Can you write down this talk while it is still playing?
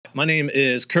My name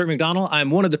is Kurt McDonald.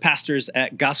 I'm one of the pastors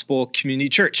at Gospel Community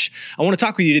Church. I want to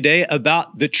talk with you today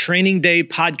about the Training Day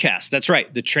podcast. That's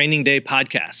right, the Training Day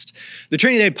podcast. The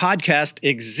Training Day podcast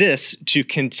exists to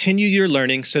continue your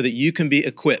learning so that you can be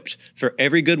equipped for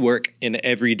every good work in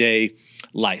everyday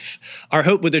life. Our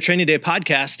hope with the Training Day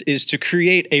podcast is to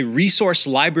create a resource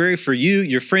library for you,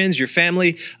 your friends, your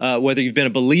family, whether you've been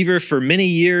a believer for many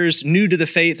years, new to the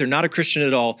faith, or not a Christian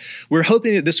at all. We're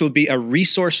hoping that this will be a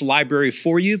resource library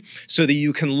for you so that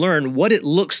you can learn what it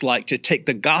looks like to take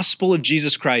the gospel of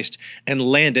Jesus Christ and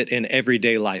land it in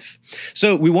everyday life.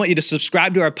 So we want you to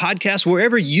subscribe to our podcast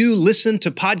wherever you listen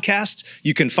to podcasts.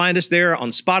 You can find us there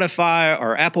on Spotify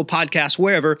or Apple Podcasts,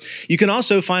 wherever. You can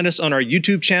also find us on our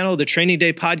YouTube channel, the Training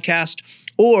Day Podcast,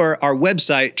 or our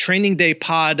website,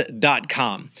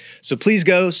 trainingdaypod.com. So please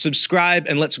go, subscribe,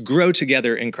 and let's grow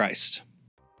together in Christ.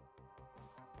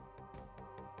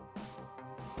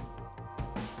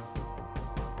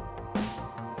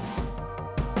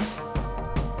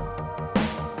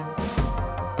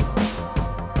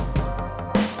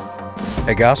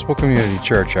 At Gospel Community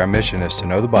Church, our mission is to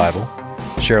know the Bible,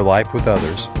 share life with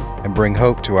others, and bring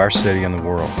hope to our city and the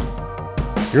world.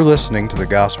 You're listening to the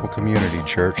Gospel Community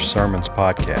Church Sermons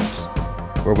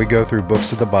Podcast, where we go through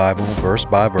books of the Bible, verse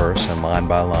by verse and line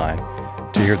by line,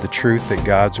 to hear the truth that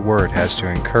God's Word has to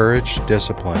encourage,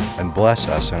 discipline, and bless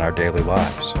us in our daily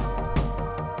lives.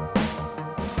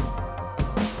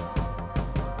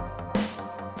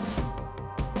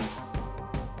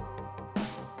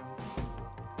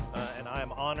 And I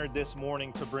am honored this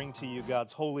morning to bring to you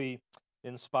God's holy,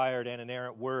 inspired, and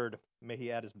inerrant Word. May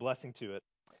He add His blessing to it.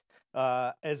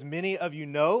 As many of you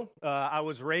know, I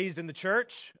was raised in the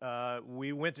church.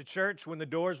 We went to church when the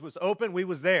doors was open. We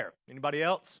was there. Anybody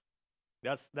else?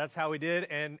 That's how we did.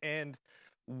 And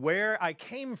where I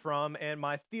came from and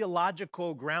my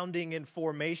theological grounding and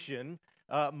formation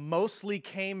mostly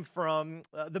came from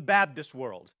the Baptist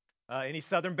world. Any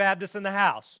Southern Baptists in the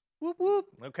house? Whoop, whoop.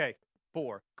 Okay,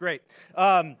 4. Great.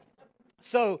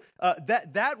 So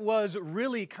that was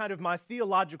really kind of my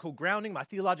theological grounding, my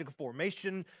theological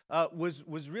formation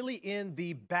was really in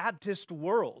the Baptist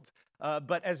world.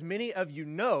 But as many of you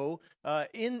know,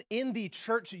 in the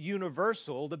church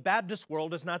universal, the Baptist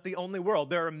world is not the only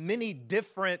world. There are many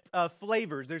different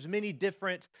flavors. There's many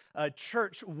different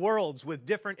church worlds with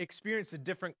different experiences,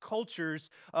 different cultures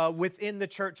within the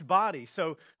church body.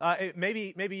 So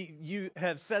maybe you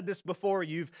have said this before.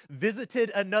 You've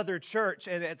visited another church,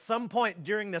 and at some point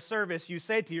during the service, you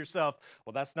say to yourself,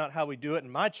 "Well, that's not how we do it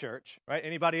in my church." Right?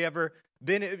 Anybody ever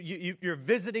been, you're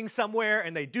visiting somewhere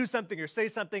and they do something or say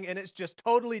something and it's just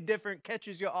totally different,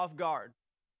 catches you off guard?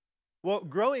 Well,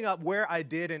 growing up where I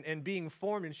did and being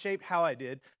formed and shaped how I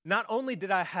did, not only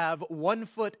did I have one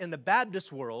foot in the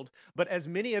Baptist world, but as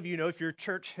many of you know, if you're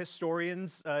church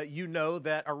historians, you know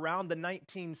that around the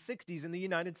 1960s in the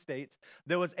United States,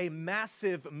 there was a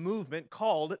massive movement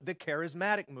called the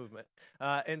Charismatic movement.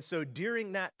 And so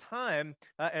during that time,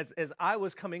 as I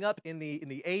was coming up in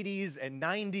the 80s and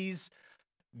 90s,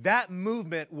 that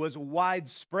movement was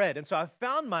widespread. And so I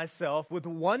found myself with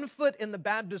one foot in the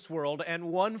Baptist world and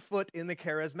one foot in the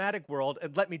charismatic world.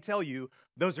 And let me tell you,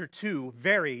 those are two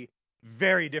very,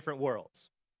 very different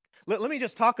worlds. Let me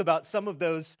just talk about some of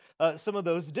those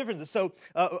differences. So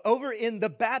over in the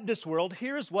Baptist world,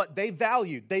 here's what they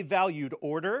valued. They valued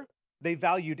order. They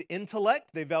valued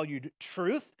intellect. They valued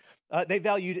truth. They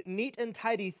valued neat and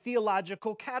tidy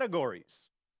theological categories.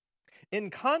 In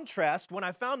contrast, when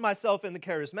I found myself in the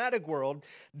charismatic world,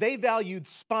 they valued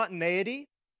spontaneity,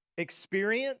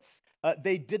 experience.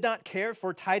 They did not care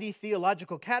for tidy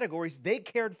theological categories. They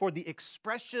cared for the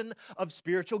expression of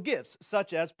spiritual gifts,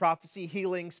 such as prophecy,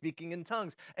 healing, speaking in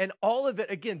tongues. And all of it,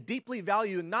 again, deeply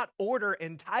valuing not order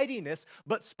and tidiness,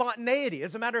 but spontaneity.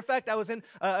 As a matter of fact, I was in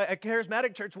a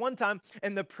charismatic church one time,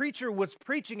 and the preacher was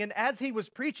preaching, and as he was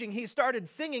preaching, he started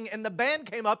singing, and the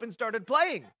band came up and started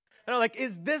playing. And I'm like,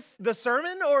 is this the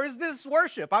sermon or is this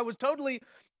worship? I was totally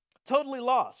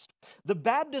lost. The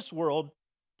Baptist world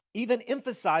even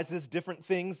emphasizes different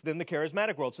things than the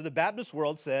charismatic world. So the Baptist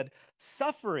world said,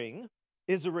 suffering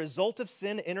is a result of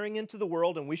sin entering into the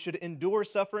world, and we should endure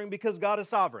suffering because God is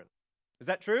sovereign. Is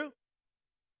that true?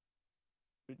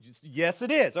 Yes, it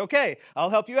is. Okay,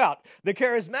 I'll help you out. The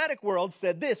charismatic world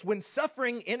said this: when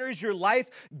suffering enters your life,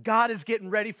 God is getting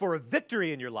ready for a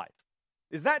victory in your life.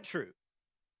 Is that true?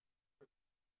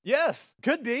 Yes,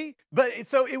 could be, but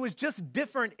so it was just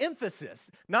different emphasis.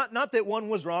 Not that one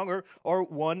was wrong or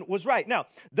one was right. Now,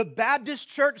 the Baptist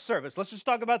church service, let's just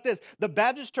talk about this. The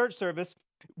Baptist church service,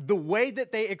 the way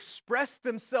that they expressed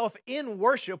themselves in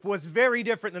worship was very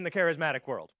different than the charismatic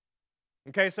world.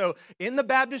 Okay, so in the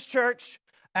Baptist church,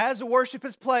 As worship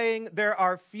is playing, there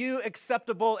are few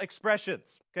acceptable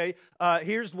expressions, okay?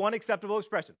 Here's one acceptable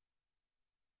expression.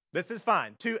 This is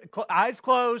fine. Eyes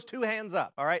closed, two hands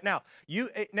up, all right? Now,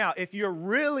 if you're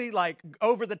really like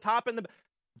over the top in the,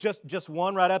 just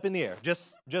one right up in the air.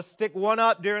 Just stick one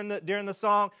up during the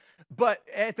song. But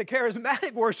at the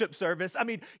charismatic worship service, I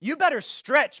mean, you better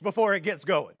stretch before it gets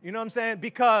going. You know what I'm saying?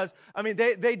 Because, I mean,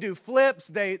 they do flips,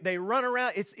 they run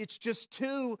around. It's just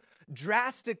too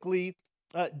drastically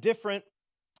different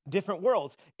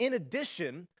worlds. In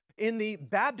addition, in the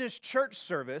Baptist church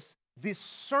service, the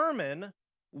sermon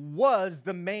was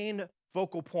the main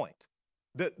focal point.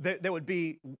 There would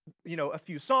be, a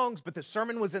few songs, but the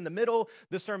sermon was in the middle.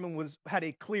 The sermon had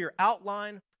a clear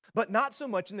outline, but not so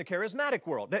much in the charismatic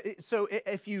world. So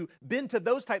if you've been to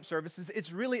those type services,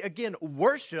 it's really, again,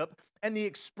 worship and the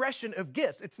expression of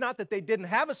gifts. It's not that they didn't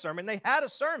have a sermon. They had a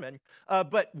sermon,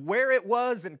 but where it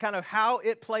was and kind of how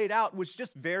it played out was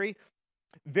just very,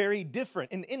 very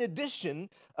different. And in addition,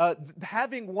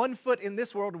 having one foot in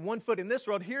this world and one foot in this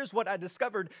world, here's what I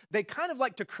discovered. They kind of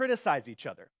like to criticize each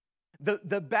other.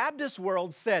 The Baptist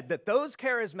world said that those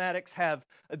charismatics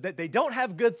that they don't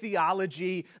have good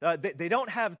theology, they don't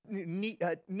have neat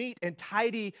and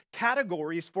tidy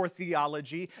categories for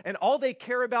theology, and all they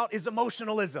care about is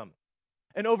emotionalism.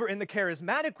 And over in the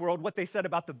charismatic world, what they said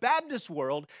about the Baptist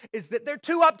world is that they're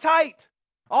too uptight.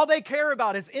 All they care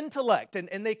about is intellect,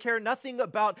 and they care nothing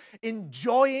about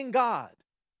enjoying God.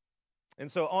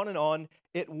 And so on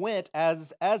it went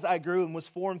as I grew and was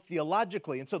formed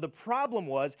theologically. And so the problem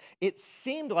was, it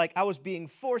seemed like I was being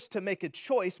forced to make a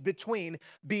choice between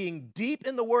being deep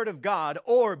in the Word of God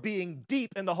or being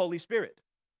deep in the Holy Spirit.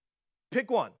 Pick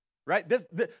one, right?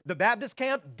 The Baptist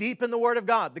camp, deep in the Word of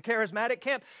God. The charismatic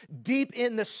camp, deep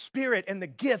in the Spirit and the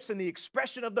gifts and the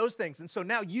expression of those things. And so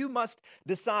now you must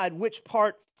decide which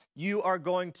part you are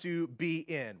going to be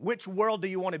in. Which world do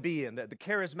you want to be in? The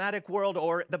charismatic world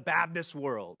or the Baptist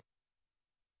world?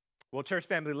 Well, church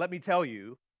family, let me tell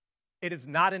you, it is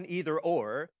not an either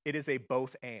or, it is a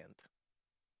both and.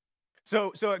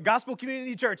 So at Gospel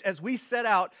Community Church, as we set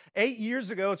out 8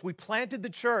 years ago, as we planted the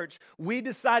church, we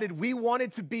decided we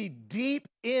wanted to be deep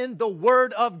in the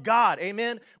Word of God.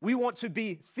 Amen? We want to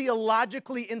be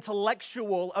theologically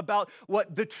intellectual about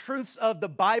what the truths of the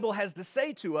Bible has to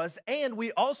say to us, and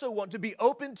we also want to be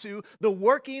open to the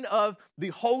working of the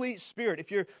Holy Spirit.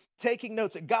 If you're taking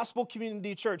notes, at Gospel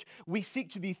Community Church, we seek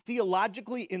to be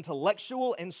theologically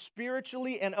intellectual and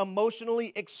spiritually and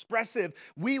emotionally expressive.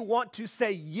 We want to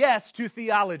say yes to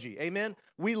theology. Amen?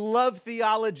 We love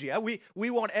theology. We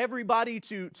want everybody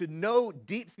to know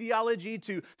deep theology,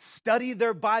 to study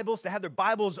their Bibles, to have their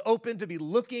Bibles open, to be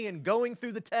looking and going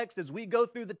through the text as we go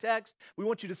through the text. We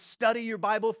want you to study your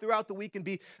Bible throughout the week and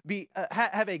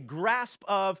have a grasp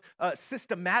of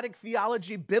systematic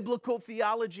theology, biblical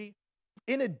theology.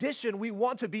 In addition, we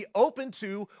want to be open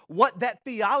to what that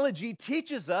theology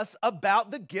teaches us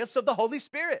about the gifts of the Holy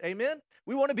Spirit. Amen?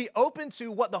 We want to be open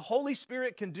to what the Holy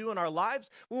Spirit can do in our lives.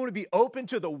 We want to be open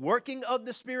to the working of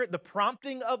the Spirit, the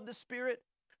prompting of the Spirit.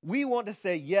 We want to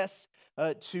say yes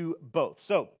to both.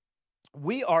 So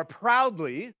we are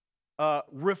proudly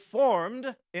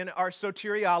reformed in our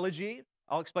soteriology.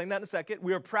 I'll explain that in a second.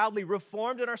 We are proudly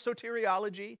reformed in our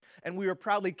soteriology, and we are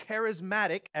proudly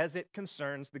charismatic as it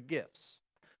concerns the gifts.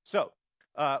 So,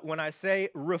 when I say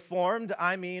reformed,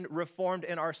 I mean reformed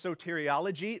in our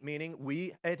soteriology, meaning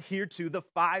we adhere to the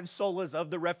 5 solas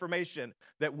of the Reformation,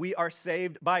 that we are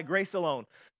saved by grace alone,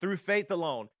 through faith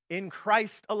alone, in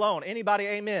Christ alone. Anybody,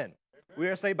 amen? We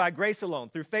are saved by grace alone,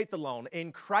 through faith alone,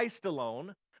 in Christ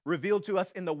alone, revealed to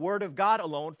us in the Word of God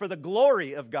alone, for the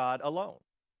glory of God alone.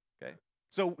 Okay?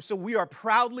 So we are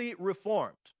proudly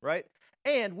reformed, right?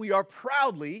 And we are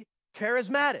proudly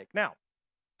charismatic. Now,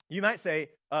 you might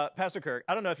say, Pastor Kirk,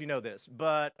 I don't know if you know this,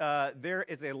 but there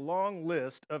is a long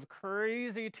list of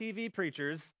crazy TV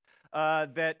preachers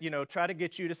that, try to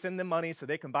get you to send them money so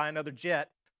they can buy another jet,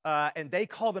 and they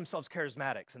call themselves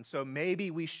charismatics. And so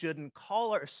maybe we shouldn't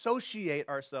call or associate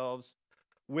ourselves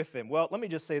with them. Well, let me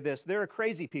just say this. There are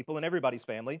crazy people in everybody's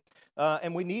family,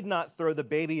 and we need not throw the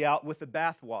baby out with the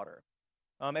bathwater.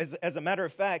 As a matter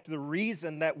of fact, the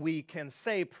reason that we can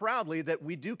say proudly that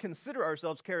we do consider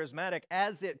ourselves charismatic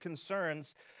as it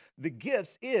concerns the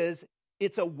gifts is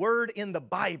it's a word in the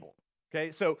Bible. Okay,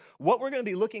 so what we're going to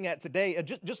be looking at today,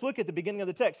 just look at the beginning of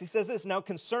the text. He says this, now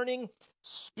concerning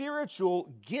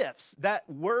spiritual gifts, that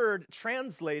word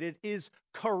translated is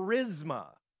charisma.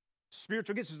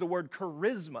 Spiritual gifts is the word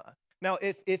charisma. Now,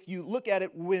 if you look at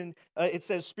it when it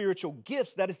says spiritual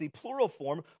gifts, that is the plural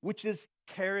form, which is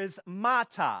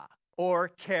charismata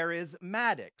or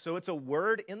charismatic. So it's a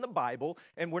word in the Bible,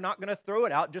 and we're not going to throw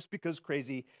it out just because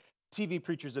crazy TV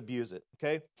preachers abuse it,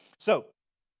 okay? So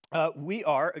we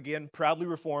are, again, proudly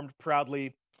Reformed,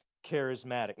 proudly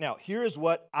charismatic. Now, here's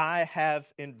what I have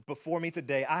before me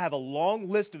today. I have a long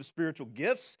list of spiritual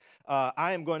gifts.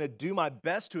 I am going to do my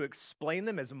best to explain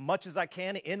them as much as I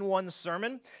can in one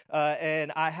sermon,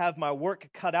 and I have my work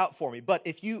cut out for me. But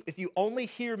if you only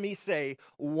hear me say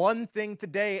one thing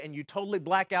today and you totally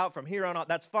black out from here on out,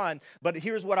 that's fine. But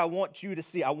here's what I want you to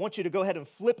see. I want you to go ahead and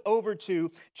flip over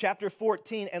to chapter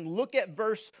 14 and look at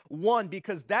verse 1,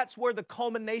 because that's where the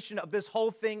culmination of this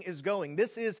whole thing is going.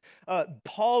 This is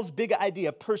Paul's big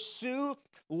idea: pursue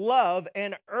love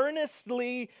and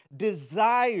earnestly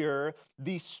desire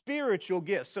the spiritual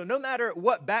gifts. So no matter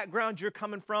what background you're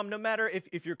coming from, no matter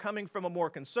if you're coming from a more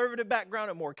conservative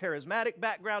background, a more charismatic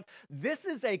background, this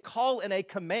is a call and a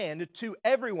command to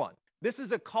everyone. This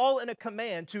is a call and a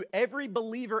command to every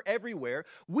believer everywhere.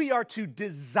 We are to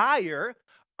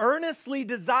earnestly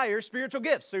desire spiritual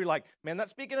gifts. So you're like, man, that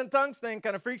speaking in tongues thing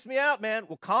kind of freaks me out, man.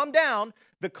 Well, calm down.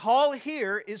 The call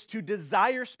here is to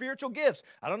desire spiritual gifts.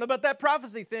 I don't know about that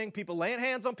prophecy thing, people laying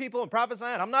hands on people and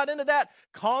prophesying. I'm not into that.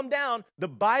 Calm down. The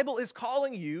Bible is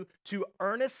calling you to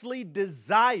earnestly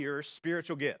desire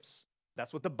spiritual gifts.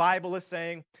 That's what the Bible is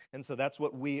saying, and so that's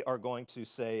what we are going to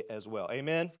say as well.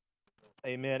 Amen?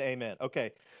 Amen, amen.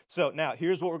 Okay, so now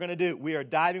here's what we're going to do. We are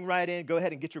diving right in. Go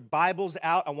ahead and get your Bibles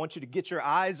out. I want you to get your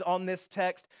eyes on this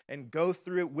text and go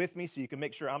through it with me so you can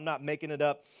make sure I'm not making it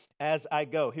up as I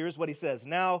go. Here's what he says.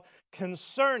 Now,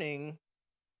 concerning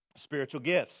spiritual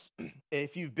gifts.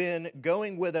 If you've been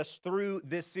going with us through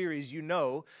this series, you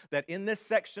know that in this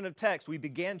section of text, we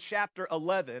began chapter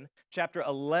 11. Chapter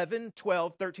 11,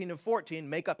 12, 13, and 14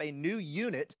 make up a new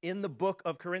unit in the book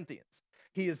of Corinthians.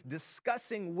 He is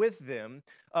discussing with them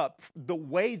the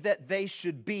way that they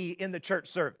should be in the church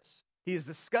service. He is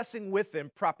discussing with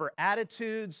them proper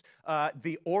attitudes,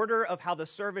 the order of how the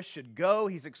service should go.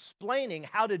 He's explaining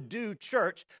how to do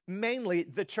church, mainly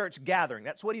the church gathering.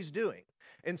 That's what he's doing.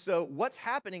 And so what's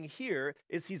happening here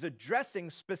is he's addressing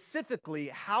specifically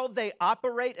how they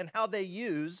operate and how they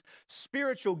use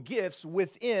spiritual gifts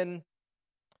within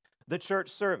the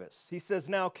church service. He says,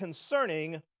 now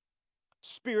concerning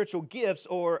spiritual gifts,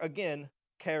 or again,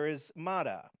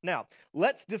 charismata. Now,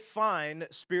 let's define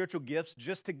spiritual gifts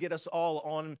just to get us all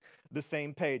on the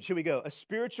same page. Here we go. A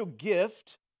spiritual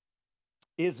gift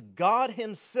is God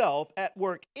himself at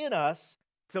work in us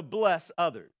to bless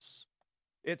others.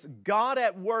 It's God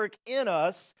at work in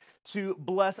us to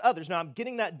bless others. Now, I'm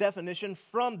getting that definition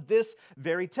from this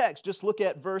very text. Just look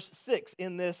at verse 6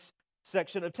 in this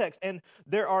section of text. And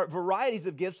there are varieties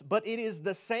of gifts, but it is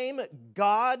the same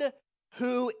God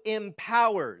who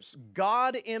empowers.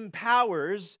 God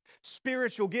empowers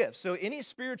spiritual gifts. So any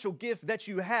spiritual gift that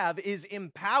you have is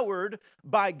empowered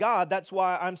by God. That's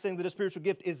why I'm saying that a spiritual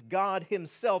gift is God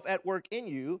himself at work in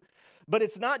you. But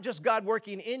it's not just God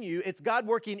working in you, it's God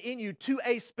working in you to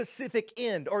a specific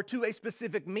end or to a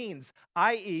specific means,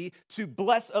 i.e. to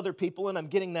bless other people. And I'm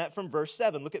getting that from verse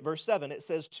 7. Look at verse 7. It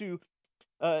says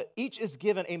each is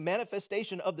given a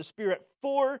manifestation of the Spirit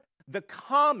for the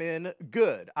common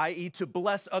good, i.e. to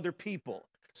bless other people.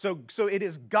 So it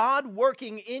is God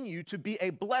working in you to be a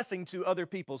blessing to other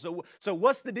people. So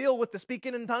what's the deal with the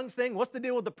speaking in tongues thing? What's the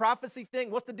deal with the prophecy thing?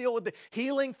 What's the deal with the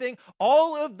healing thing?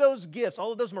 All of those gifts,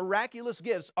 all of those miraculous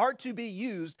gifts are to be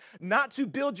used not to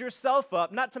build yourself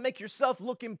up, not to make yourself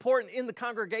look important in the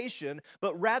congregation,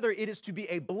 but rather it is to be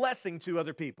a blessing to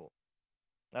other people.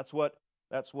 That's what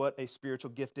a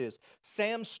spiritual gift is.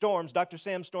 Dr.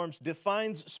 Sam Storms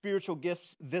defines spiritual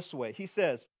gifts this way. He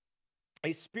says,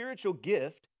 a spiritual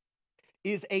gift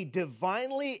is a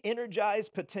divinely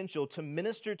energized potential to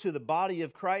minister to the body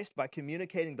of Christ by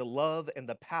communicating the love and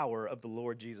the power of the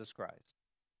Lord Jesus Christ.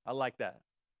 I like that.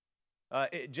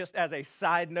 Just as a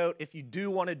side note, if you do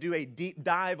want to do a deep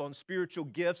dive on spiritual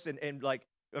gifts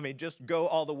just go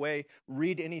all the way,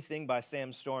 read anything by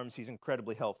Sam Storms. He's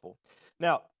incredibly helpful.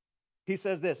 Now, he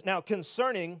says this, now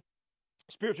concerning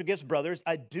spiritual gifts, brothers,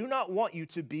 I do not want you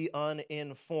to be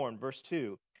uninformed. Verse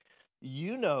 2,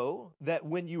 you know that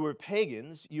when you were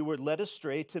pagans, you were led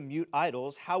astray to mute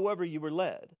idols, however you were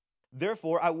led.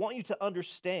 Therefore, I want you to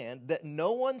understand that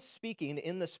no one speaking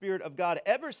in the Spirit of God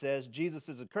ever says Jesus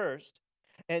is accursed,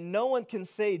 and no one can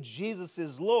say Jesus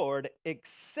is Lord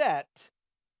except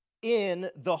in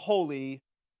the Holy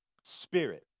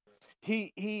Spirit.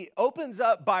 He opens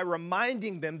up by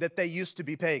reminding them that they used to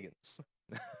be pagans.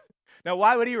 Now,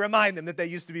 why would he remind them that they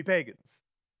used to be pagans?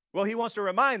 Well, he wants to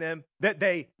remind them that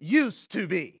they used to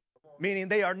be, meaning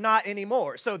they are not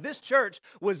anymore. So this church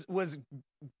was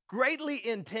greatly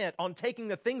intent on taking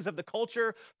the things of the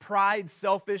culture, pride,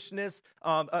 selfishness,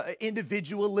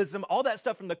 individualism, all that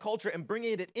stuff from the culture and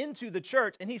bringing it into the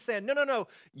church. And he's saying, no,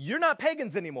 you're not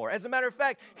pagans anymore. As a matter of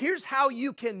fact, here's how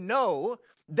you can know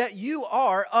that you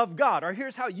are of God, or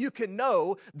here's how you can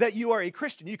know that you are a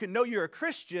Christian. You can know you're a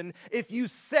Christian if you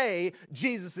say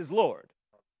Jesus is Lord.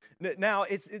 Now,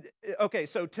 okay,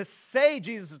 so to say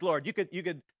Jesus is Lord, you could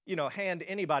hand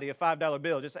anybody a $5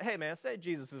 bill, just say, hey, man, say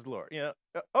Jesus is Lord.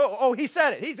 He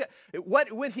said it.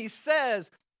 When he says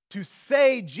to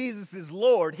say Jesus is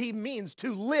Lord, he means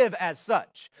to live as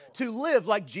such, to live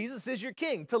like Jesus is your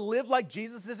king, to live like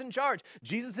Jesus is in charge.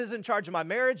 Jesus is in charge of my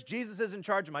marriage. Jesus is in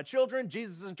charge of my children.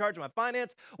 Jesus is in charge of my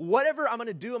finance. Whatever I'm going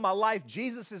to do in my life,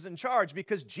 Jesus is in charge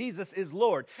because Jesus is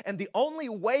Lord. And the only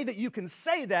way that you can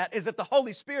say that is if the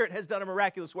Holy Spirit has done a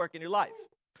miraculous work in your life.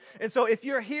 And so if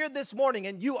you're here this morning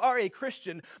and you are a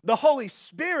Christian, the Holy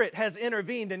Spirit has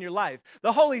intervened in your life.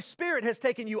 The Holy Spirit has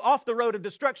taken you off the road of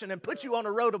destruction and put you on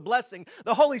a road of blessing.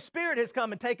 The Holy Spirit has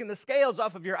come and taken the scales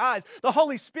off of your eyes. The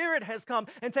Holy Spirit has come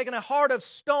and taken a heart of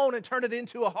stone and turned it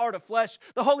into a heart of flesh.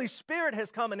 The Holy Spirit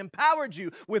has come and empowered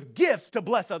you with gifts to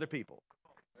bless other people.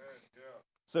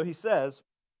 So he says,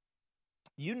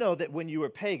 you know that when you were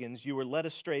pagans, you were led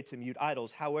astray to mute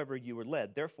idols, however you were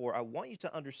led. Therefore, I want you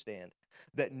to understand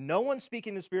that no one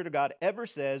speaking in the Spirit of God ever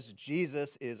says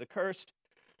Jesus is accursed.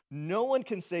 No one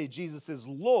can say Jesus is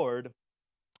Lord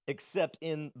except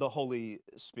in the Holy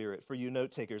Spirit. For you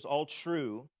note takers, all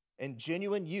true and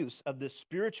genuine use of the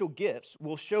spiritual gifts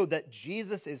will show that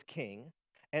Jesus is King,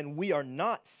 and we are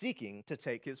not seeking to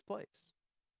take his place.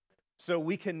 So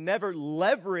we can never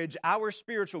leverage our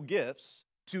spiritual gifts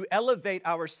to elevate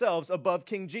ourselves above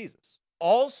King Jesus.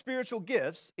 All spiritual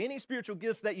gifts, any spiritual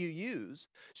gifts that you use,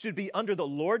 should be under the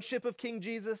lordship of King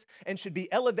Jesus and should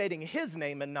be elevating his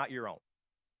name and not your own.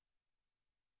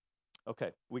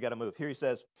 Okay, we got to move. Here he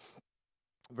says,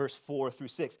 verse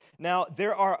 4-6. Now,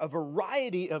 there are a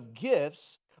variety of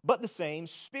gifts, but the same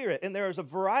Spirit. And there is a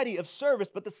variety of service,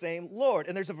 but the same Lord.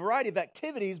 And there's a variety of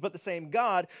activities, but the same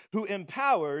God who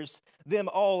empowers them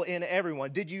all in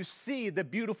everyone. Did you see the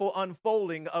beautiful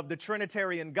unfolding of the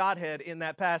Trinitarian Godhead in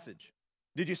that passage?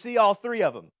 Did you see all three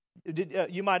of them?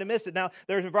 You might have missed it. Now,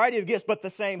 there's a variety of gifts, but the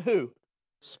same who?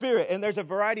 Spirit. And there's a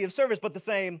variety of service, but the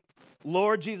same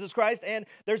Lord Jesus Christ. And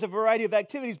there's a variety of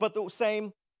activities, but the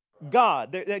same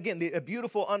God. Again, the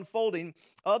beautiful unfolding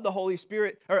of the Holy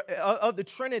Spirit, or of the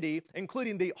Trinity,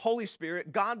 including the Holy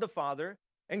Spirit, God the Father,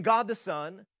 and God the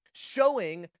Son,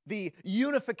 showing the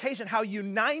unification, how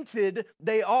united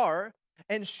they are,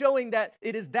 and showing that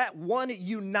it is that one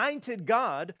united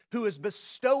God who is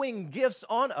bestowing gifts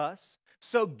on us.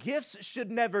 So gifts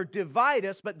should never divide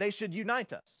us, but they should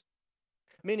unite us.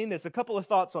 Meaning this, a couple of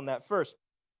thoughts on that. First,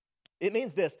 it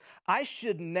means this: I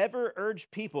should never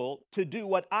urge people to do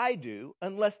what I do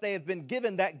unless they have been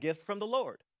given that gift from the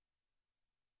Lord.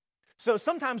 So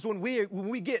sometimes when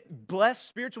we get blessed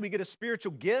spiritually, we get a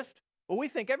spiritual gift, well, we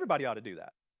think everybody ought to do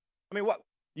that. I mean,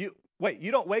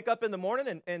 you don't wake up in the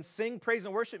morning and sing praise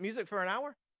and worship music for an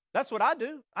hour? That's what I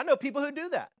do. I know people who do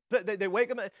that. They wake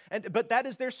up, but that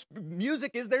is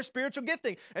music is their spiritual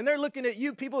gifting. And they're looking at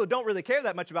you, people who don't really care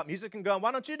that much about music, and going,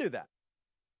 why don't you do that?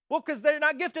 Well, because they're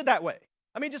not gifted that way.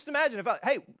 I mean, just imagine if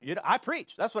I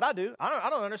preach. That's what I do. I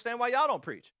don't understand why y'all don't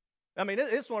preach. I mean,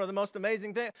 it's one of the most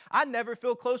amazing things. I never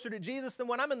feel closer to Jesus than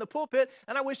when I'm in the pulpit,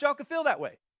 and I wish y'all could feel that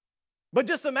way. But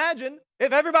just imagine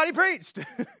if everybody preached.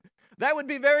 That would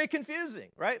be very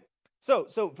confusing, right?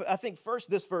 So I think first,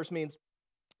 this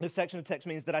section of text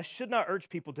means that I should not urge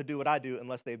people to do what I do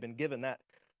unless they've been given that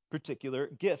particular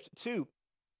gift. 2,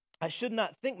 I should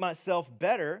not think myself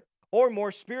better or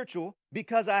more spiritual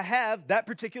because I have that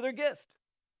particular gift.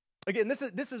 Again,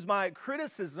 this is my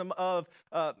criticism of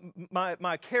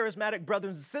my charismatic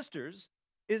brothers and sisters,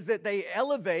 is that they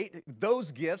elevate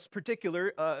those gifts,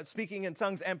 particular speaking in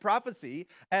tongues and prophecy,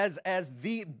 as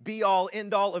the be-all,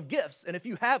 end-all of gifts. And if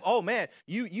you have, oh man,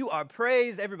 you are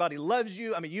praised, everybody loves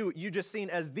you. I mean, you just seen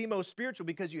as the most spiritual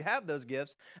because you have those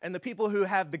gifts. And the people who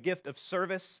have the gift of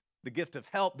service, the gift of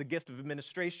help, the gift of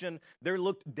administration, they're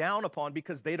looked down upon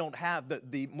because they don't have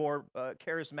the more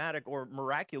charismatic or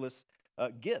miraculous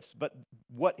gifts. But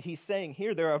what he's saying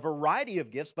here, there are a variety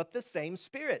of gifts, but the same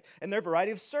Spirit. And there are a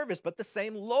variety of service, but the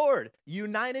same Lord,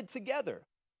 united together.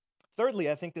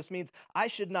 Thirdly, I think this means I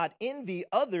should not envy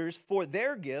others for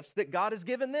their gifts that God has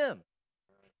given them.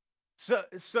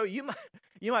 So you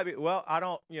might be, well, I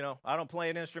don't play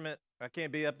an instrument. I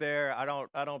can't be up there. I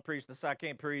don't preach I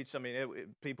can't preach. I mean,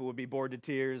 people would be bored to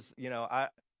tears.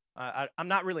 I'm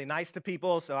not really nice to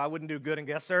people, so I wouldn't do good in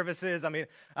guest services. I mean,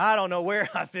 I don't know where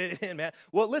I fit in, man.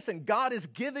 Well, listen, God has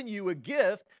given you a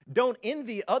gift. Don't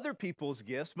envy other people's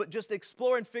gifts, but just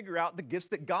explore and figure out the gifts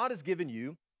that God has given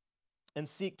you and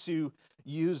seek to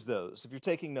use those. If you're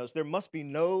taking notes, there must be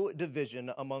no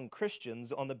division among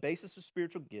Christians on the basis of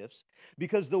spiritual gifts,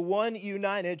 because the one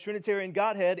united Trinitarian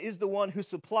Godhead is the one who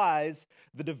supplies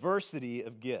the diversity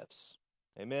of gifts.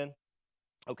 Amen?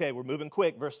 Okay, we're moving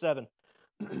quick. Verse 7.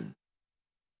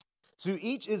 To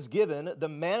each is given the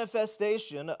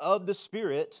manifestation of the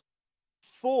Spirit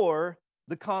for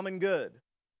the common good.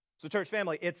 So, church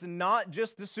family, it's not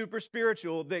just the super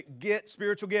spiritual that get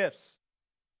spiritual gifts.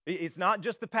 It's not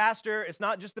just the pastor. It's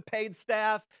not just the paid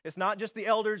staff. It's not just the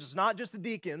elders. It's not just the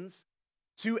deacons.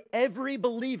 To every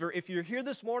believer, if you're here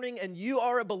this morning and you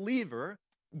are a believer,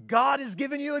 God has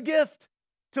given you a gift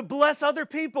to bless other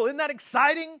people. Isn't that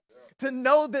exciting? To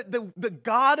know that the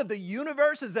God of the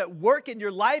universe is at work in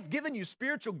your life, giving you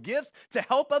spiritual gifts to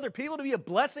help other people, to be a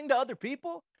blessing to other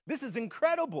people. This is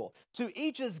incredible. To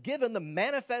each is given the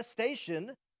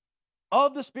manifestation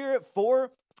of the Spirit for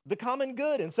the common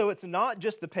good. And so it's not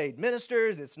just the paid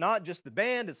ministers, it's not just the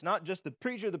band, it's not just the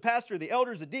preacher, the pastor, the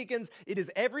elders, the deacons. It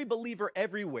is every believer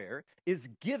everywhere is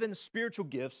given spiritual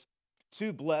gifts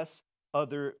to bless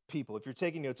other people. If you're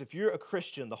taking notes, if you're a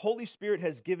Christian, the Holy Spirit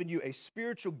has given you a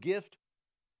spiritual gift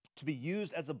to be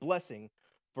used as a blessing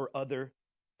for other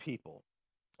people.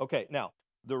 Okay, now,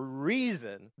 the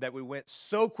reason that we went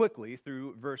so quickly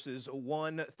through verses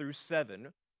 1 through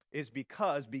 7 is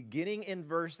because beginning in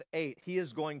verse 8, he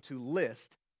is going to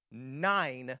list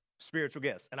 9 spiritual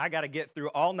gifts. And I got to get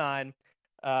through all 9,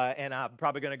 and I'm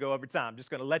probably going to go over time. I'm just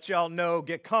going to let y'all know,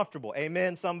 get comfortable.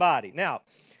 Amen, somebody. Now,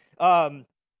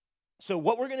 so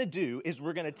what we're going to do is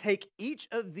we're going to take each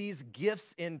of these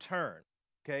gifts in turn,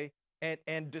 okay,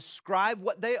 and describe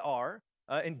what they are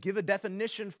and give a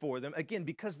definition for them. Again,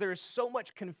 because there is so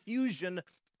much confusion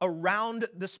around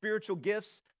the spiritual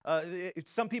gifts.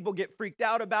 Some people get freaked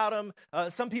out about them.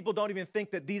 Some people don't even think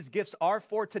that these gifts are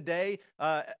for today.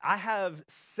 I have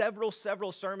several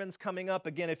sermons coming up.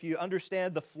 Again, if you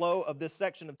understand the flow of this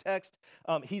section of text,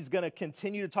 he's going to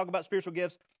continue to talk about spiritual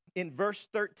gifts. In verse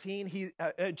 13,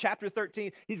 chapter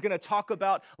 13, he's going to talk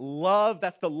about love.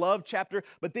 That's the love chapter.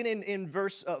 But then in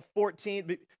verse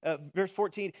 14,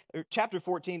 chapter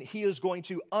 14, he is going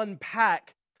to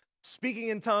unpack speaking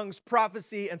in tongues,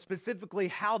 prophecy, and specifically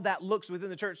how that looks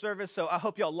within the church service. So I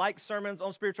hope y'all like sermons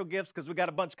on spiritual gifts because we got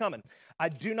a bunch coming.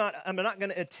 I'm not going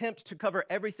to attempt to cover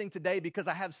everything today because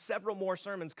I have several more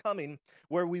sermons coming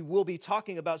where we will be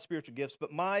talking about spiritual gifts.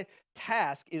 But my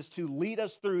task is to lead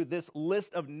us through this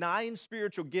list of 9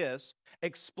 spiritual gifts,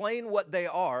 explain what they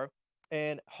are,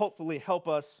 and hopefully help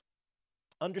us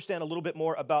understand a little bit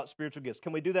more about spiritual gifts.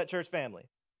 Can we do that, church family?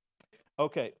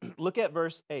 Okay, look at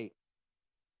verse 8.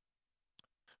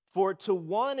 For to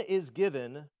one is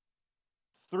given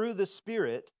through the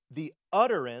Spirit the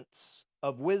utterance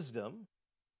of wisdom,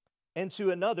 and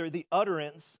to another the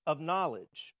utterance of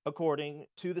knowledge, according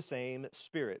to the same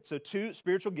Spirit. So 2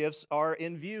 spiritual gifts are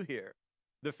in view here.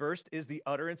 The first is the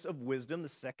utterance of wisdom. The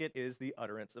second is the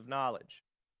utterance of knowledge.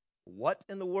 What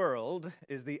in the world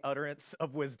is the utterance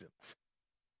of wisdom?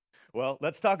 Well,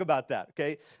 let's talk about that,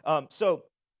 okay? So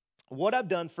what I've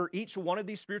done for each one of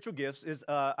these spiritual gifts is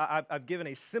I've given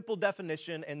a simple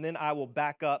definition, and then I will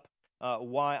back up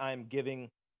why I'm giving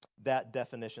that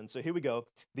definition. So here we go.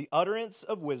 The utterance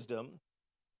of wisdom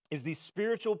is the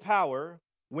spiritual power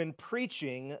when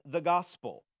preaching the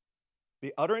gospel.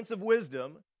 The utterance of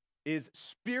wisdom is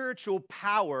spiritual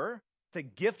power, it's a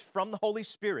gift from the Holy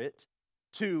Spirit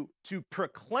to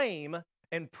proclaim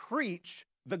and preach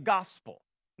the gospel.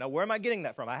 Now, where am I getting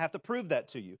that from? I have to prove that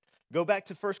to you. Go back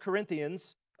to 1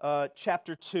 Corinthians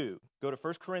chapter 2. Go to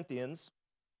 1 Corinthians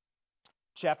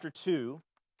chapter 2,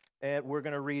 and we're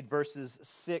going to read verses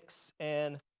 6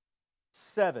 and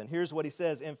 7. Here's what he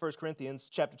says in 1 Corinthians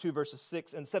chapter 2, verses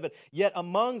 6 and 7. Yet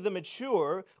among the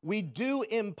mature, we do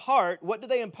impart, what do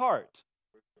they impart?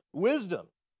 Wisdom.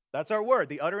 That's our word,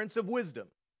 the utterance of wisdom.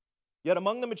 Yet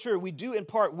among the mature, we do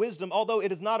impart wisdom, although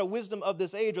it is not a wisdom of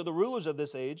this age or the rulers of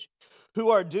this age who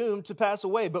are doomed to pass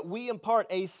away. But we impart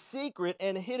a secret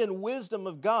and hidden wisdom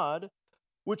of God,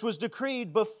 which was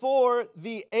decreed before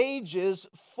the ages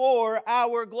for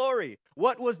our glory.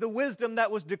 What was the wisdom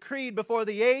that was decreed before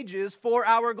the ages for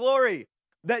our glory?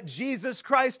 That Jesus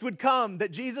Christ would come,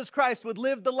 that Jesus Christ would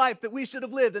live the life that we should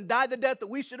have lived and die the death that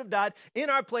we should have died in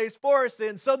our place for our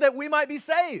sins so that we might be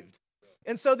saved.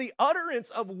 And so the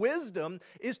utterance of wisdom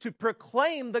is to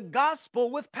proclaim the gospel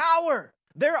with power.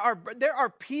 There are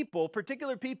people,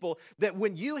 particular people, that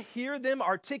when you hear them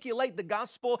articulate the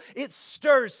gospel, it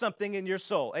stirs something in your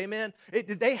soul. Amen?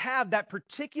 They have that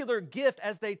particular gift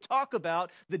as they talk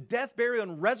about the death, burial,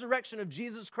 and resurrection of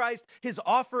Jesus Christ, his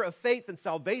offer of faith and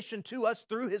salvation to us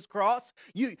through his cross.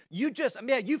 You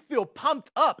feel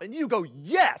pumped up and you go,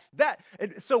 yes, that.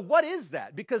 And so what is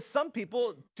that? Because some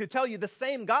people to tell you the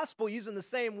same gospel using the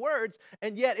same words,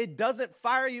 and yet it doesn't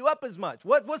fire you up as much.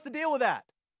 What's the deal with that?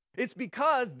 It's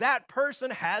because that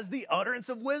person has the utterance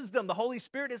of wisdom. The Holy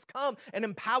Spirit has come and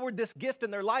empowered this gift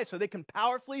in their life so they can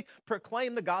powerfully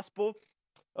proclaim the gospel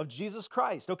of Jesus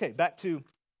Christ. Okay, back to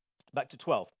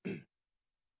 12.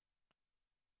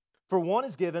 For one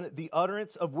is given the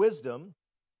utterance of wisdom,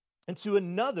 and to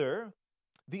another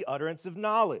the utterance of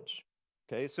knowledge.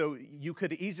 Okay, so you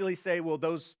could easily say, well,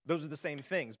 those are the same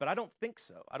things, but I don't think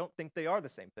so. I don't think they are the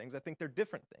same things. I think they're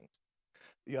different things.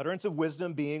 The utterance of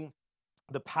wisdom being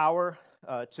the power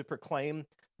to proclaim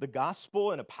the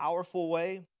gospel in a powerful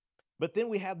way. But then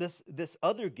we have this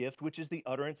other gift, which is the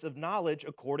utterance of knowledge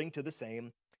according to the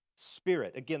same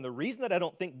Spirit. Again, the reason that I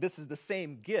don't think this is the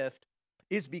same gift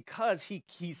is because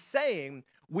he's saying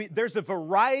there's a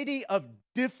variety of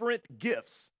different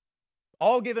gifts,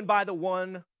 all given by the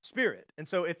one Spirit. And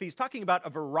so if he's talking about a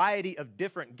variety of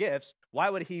different gifts, why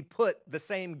would he put the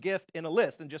same gift in a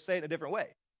list and just say it in a different way?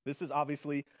 This is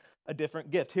obviously a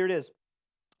different gift. Here it is.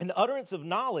 An utterance of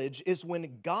knowledge is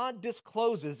when God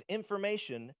discloses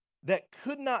information that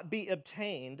could not be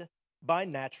obtained by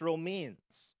natural means.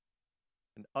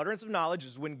 An utterance of knowledge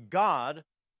is when God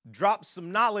drops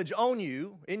some knowledge on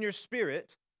you in your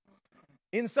spirit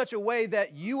in such a way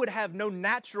that you would have no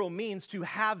natural means to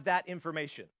have that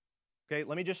information. Okay,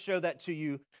 let me just show that to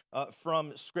you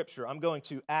from Scripture. I'm going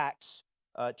to Acts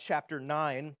chapter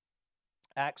 9.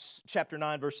 Acts chapter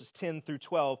 9, verses 10 through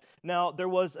 12. Now, there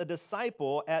was a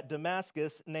disciple at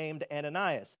Damascus named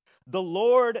Ananias. The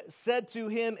Lord said to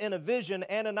him in a vision,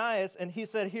 Ananias, and he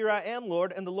said, Here I am,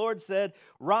 Lord. And the Lord said,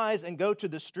 Rise and go to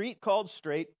the street called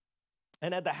Straight,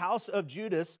 and at the house of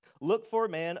Judas look for a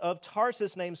man of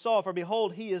Tarsus named Saul. For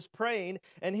behold, he is praying,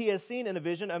 and he has seen in a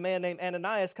vision a man named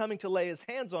Ananias coming to lay his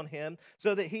hands on him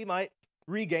so that he might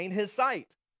regain his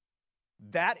sight.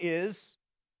 That is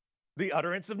the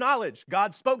utterance of knowledge.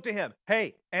 God spoke to him.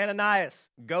 Hey, Ananias,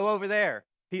 go over there.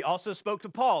 He also spoke to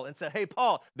Paul and said, hey,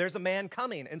 Paul, there's a man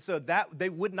coming. And so that they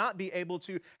would not be able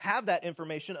to have that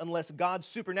information unless God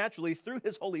supernaturally, through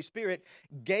his Holy Spirit,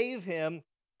 gave him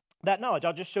that knowledge.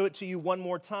 I'll just show it to you one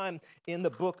more time in the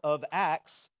book of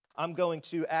Acts. I'm going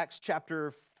to Acts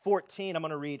chapter 14. I'm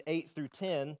going to read 8 through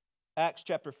 10. Acts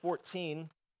chapter 14,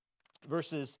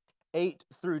 verses 8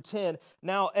 through 10.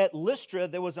 Now at Lystra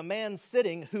there was a man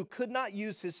sitting who could not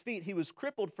use his feet. He was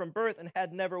crippled from birth and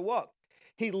had never walked.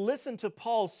 He listened to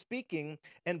Paul speaking,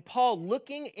 and Paul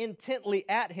looking intently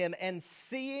at him and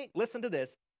seeing, listen to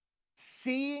this,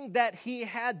 seeing that he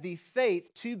had the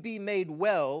faith to be made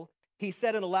well, he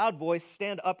said in a loud voice,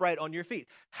 stand upright on your feet.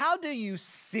 How do you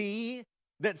see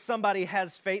that somebody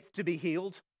has faith to be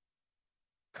healed?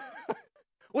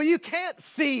 Well, you can't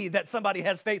see that somebody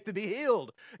has faith to be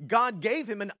healed. God gave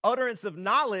him an utterance of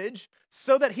knowledge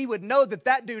so that he would know that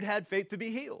that dude had faith to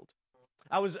be healed.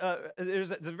 There's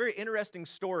a very interesting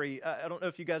story. I don't know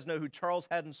if you guys know who Charles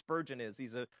Haddon Spurgeon is.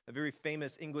 He's a very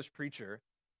famous English preacher.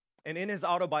 And in his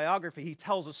autobiography, he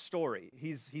tells a story.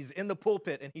 He's in the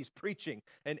pulpit and he's preaching.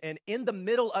 And in the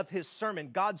middle of his sermon,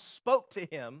 God spoke to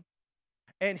him.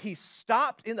 And he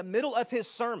stopped in the middle of his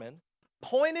sermon,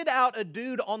 pointed out a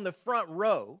dude on the front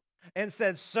row and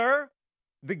said, sir,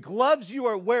 the gloves you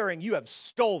are wearing, you have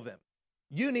stole them.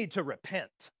 You need to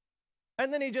repent.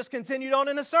 And then he just continued on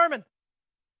in his sermon.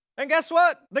 And guess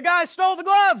what? The guy stole the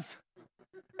gloves.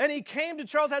 And he came to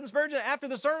Charles Haddon Spurgeon after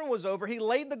the sermon was over. He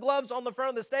laid the gloves on the front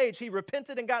of the stage. He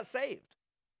repented and got saved.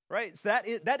 Right? So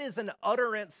that is an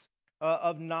utterance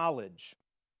of knowledge.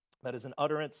 That is an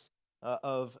utterance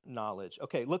of knowledge.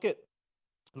 Okay, look at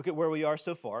where we are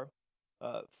so far.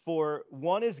 For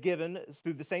one is given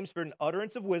through the same Spirit an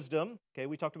utterance of wisdom. Okay,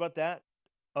 we talked about that.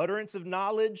 Utterance of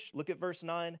knowledge. Look at verse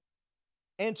 9.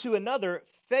 And to another,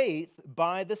 faith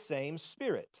by the same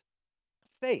Spirit.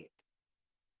 Faith.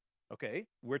 Okay,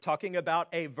 we're talking about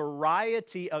a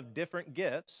variety of different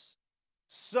gifts.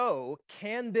 So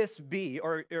can this be,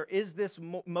 or is this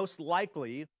most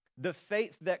likely the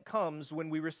faith that comes when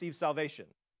we receive salvation?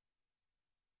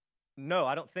 No,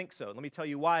 I don't think so. Let me tell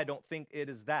you why I don't think it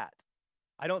is that.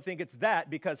 I don't think it's that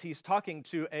because he's talking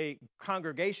to a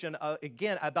congregation,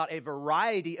 again, about a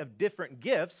variety of different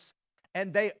gifts.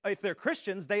 And if they're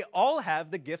Christians, they all have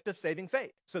the gift of saving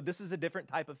faith. So this is a different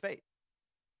type of faith.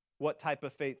 What type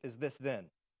of faith is this then?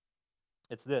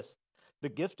 It's this. The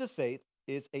gift of faith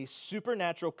is a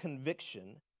supernatural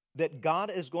conviction that God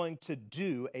is going to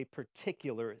do a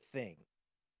particular thing.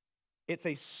 It's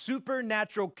a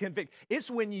supernatural conviction. It's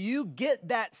when you get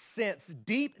that sense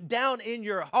deep down in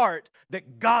your heart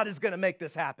that God is going to make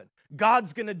this happen.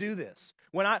 God's going to do this.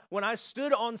 When I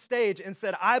stood on stage and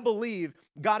said, I believe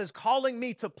God is calling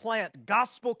me to plant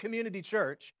Gospel Community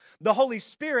Church, the Holy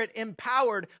Spirit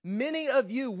empowered many of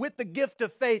you with the gift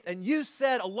of faith, and you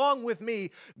said along with me,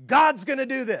 God's going to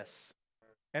do this.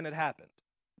 And it happened.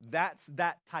 That's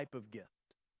that type of gift.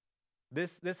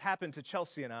 This happened to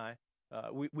Chelsea and I.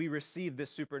 We received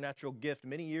this supernatural gift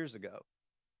many years ago.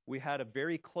 We had a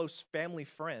very close family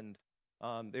friend.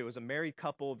 It was a married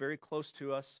couple, very close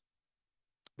to us.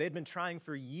 They'd been trying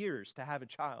for years to have a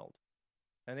child,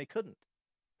 and they couldn't.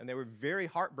 And they were very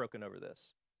heartbroken over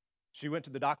this. She went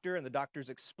to the doctor, and the doctors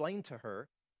explained to her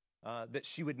that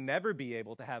she would never be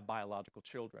able to have biological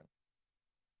children.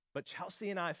 But Chelsea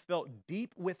and I felt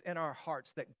deep within our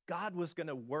hearts that God was going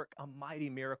to work a mighty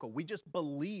miracle. We just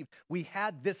believed. We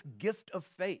had this gift of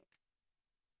faith.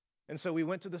 And so we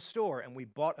went to the store and we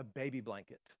bought a baby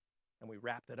blanket and we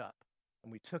wrapped it up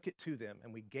and we took it to them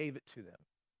and we gave it to them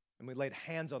and we laid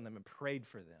hands on them and prayed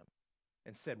for them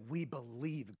and said, we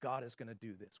believe God is going to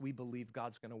do this. We believe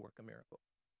God's going to work a miracle.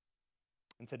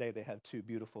 And today they have two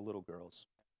beautiful little girls.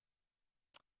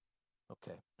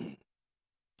 Okay.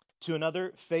 To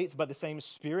another, faith by the same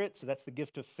Spirit. So that's the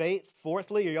gift of faith.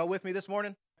 Fourthly, are y'all with me this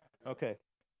morning? Okay.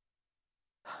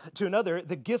 To another,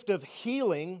 the gift of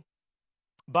healing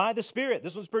by the Spirit.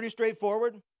 This one's pretty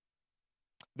straightforward.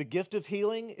 The gift of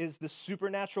healing is the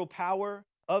supernatural power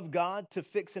of God to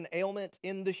fix an ailment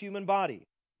in the human body.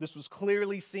 This was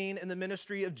clearly seen in the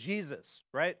ministry of Jesus,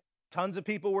 right? Tons of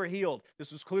people were healed.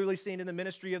 This was clearly seen in the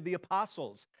ministry of the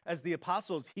apostles, as the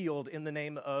apostles healed in the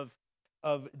name of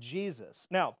Jesus.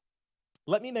 Now,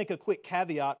 let me make a quick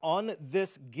caveat on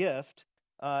this gift,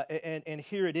 and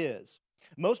here it is.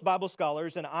 Most Bible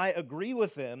scholars, and I agree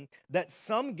with them, that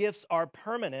some gifts are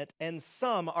permanent and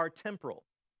some are temporal.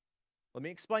 Let me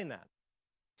explain that.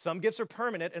 Some gifts are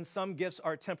permanent and some gifts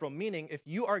are temporal, meaning if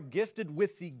you are gifted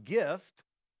with the gift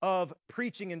of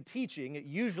preaching and teaching,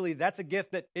 usually that's a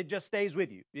gift that it just stays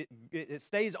with you. It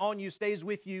stays on you, stays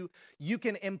with you. You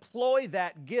can employ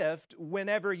that gift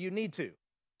whenever you need to.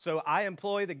 So I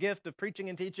employ the gift of preaching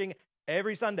and teaching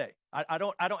every Sunday. I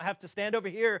don't have to stand over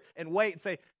here and wait and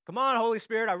say, come on, Holy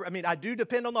Spirit. I do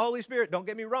depend on the Holy Spirit. Don't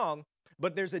get me wrong.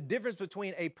 But there's a difference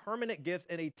between a permanent gift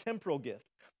and a temporal gift.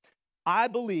 I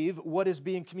believe what is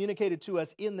being communicated to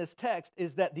us in this text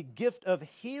is that the gift of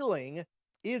healing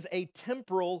is a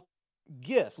temporal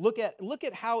gift. Look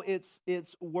at how it's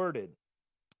worded.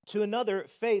 To another,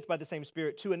 faith by the same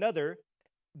Spirit. To another,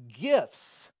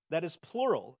 gifts. That is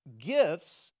plural.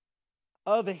 Gifts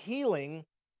of healing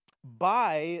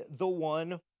by the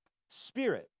one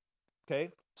Spirit.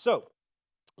 Okay? So,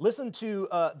 listen to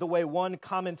the way one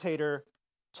commentator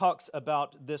talks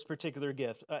about this particular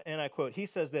gift. And I quote, he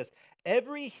says this,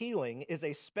 every healing is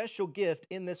a special gift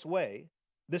in this way.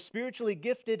 The spiritually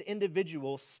gifted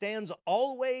individual stands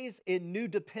always in new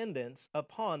dependence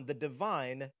upon the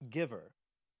divine giver.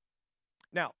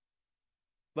 Now,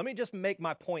 let me just make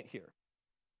my point here.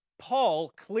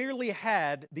 Paul clearly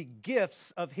had the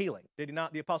gifts of healing. Did he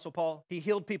not, the Apostle Paul? He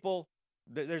healed people.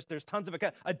 There's tons of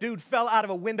accounts. A dude fell out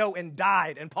of a window and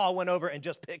died, and Paul went over and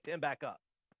just picked him back up.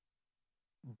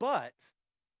 But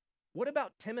what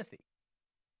about Timothy?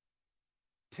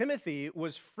 Timothy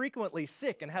was frequently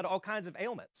sick and had all kinds of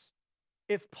ailments.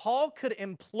 If Paul could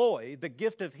employ the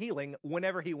gift of healing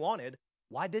whenever he wanted,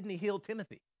 why didn't he heal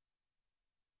Timothy?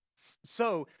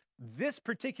 So this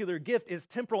particular gift is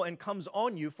temporal and comes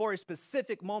on you for a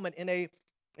specific moment in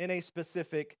a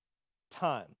specific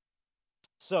time.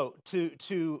 So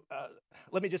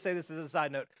let me just say this as a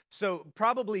side note. So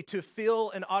probably to fill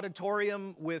an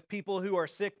auditorium with people who are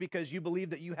sick because you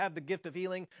believe that you have the gift of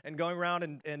healing and going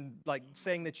around and like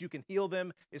saying that you can heal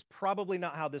them is probably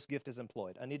not how this gift is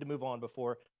employed. I need to move on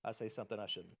before I say something I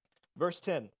shouldn't. Verse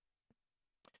 10.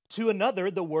 To another,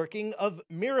 the working of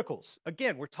miracles.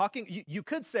 Again, we're talking, you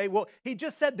could say, well, he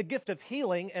just said the gift of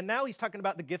healing, and now he's talking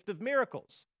about the gift of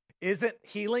miracles. Isn't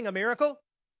healing a miracle?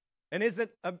 And isn't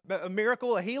a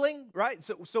miracle a healing, right?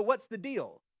 So what's the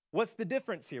deal? What's the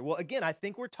difference here? Well, again, I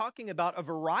think we're talking about a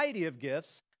variety of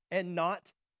gifts and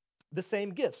not the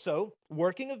same gift. So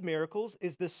working of miracles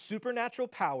is the supernatural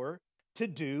power to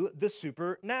do the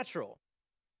supernatural.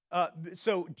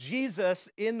 So Jesus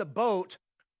in the boat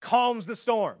calms the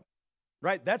storm,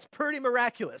 right? That's pretty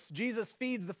miraculous. Jesus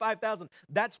feeds the 5,000.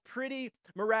 That's pretty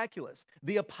miraculous.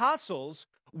 The apostles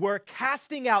were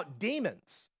casting out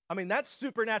demons. I mean, that's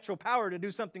supernatural power to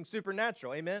do something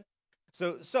supernatural. Amen?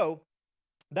 So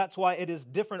that's why it is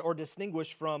different or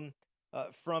distinguished from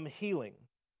healing.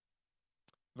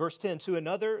 Verse 10, to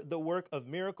another, the work of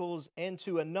miracles, and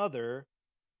to another,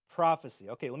 prophecy.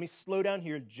 Okay, let me slow down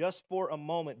here just for a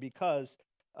moment because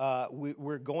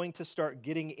we're going to start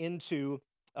getting into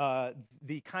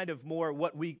the kind of more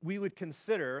what we would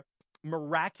consider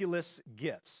miraculous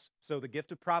gifts. So the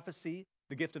gift of prophecy,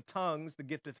 the gift of tongues, the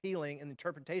gift of healing, and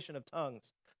interpretation of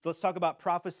tongues. So let's talk about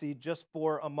prophecy just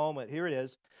for a moment. Here it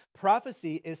is.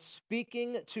 Prophecy is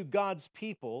speaking to God's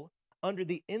people under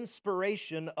the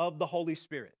inspiration of the Holy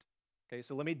Spirit. Okay,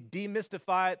 so let me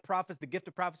demystify the gift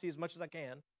of prophecy as much as I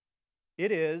can.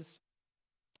 It is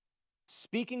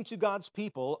speaking to God's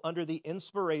people under the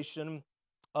inspiration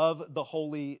of the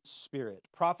Holy Spirit.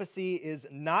 Prophecy is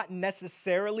not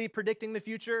necessarily predicting the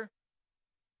future.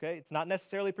 Okay, it's not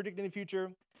necessarily predicting the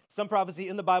future. Some prophecy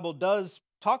in the Bible does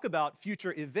talk about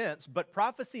future events, but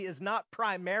prophecy is not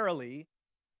primarily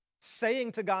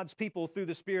saying to God's people through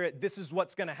the Spirit, this is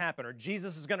what's going to happen, or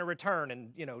Jesus is going to return in,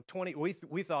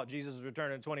 we thought Jesus was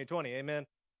returning in 2020, amen?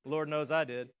 Lord knows I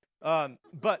did.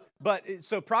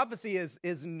 So prophecy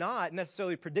is not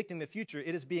necessarily predicting the future.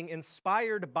 It is being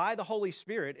inspired by the Holy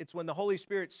Spirit. It's when the Holy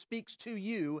Spirit speaks to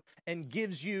you and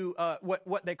gives you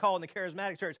what they call in the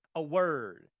charismatic church a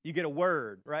word. You get a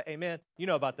word, right? Amen. You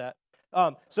know about that.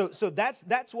 So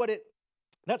that's what it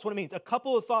means. A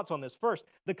couple of thoughts on this. First,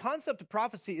 the concept of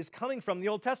prophecy is coming from the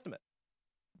Old Testament.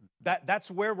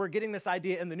 That's where we're getting this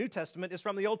idea in the New Testament is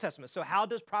from the Old Testament. So how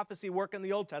does prophecy work in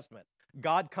the Old Testament?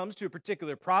 God comes to a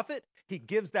particular prophet. He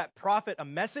gives that prophet a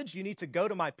message. You need to go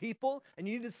to my people, and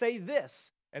you need to say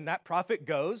this. And that prophet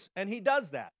goes, and he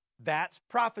does that. That's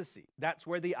prophecy. That's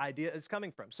where the idea is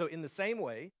coming from. So in the same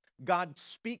way, God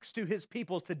speaks to his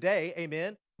people today,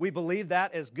 amen? We believe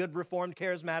that as good Reformed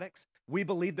charismatics. We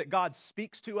believe that God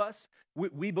speaks to us.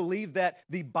 We believe that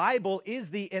the Bible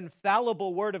is the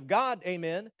infallible Word of God,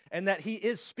 amen, and that he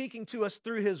is speaking to us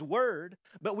through his Word.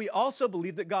 But we also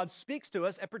believe that God speaks to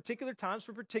us at particular times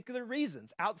for particular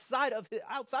reasons outside of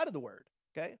the Word,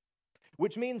 okay?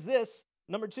 Which means this,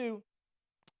 number two,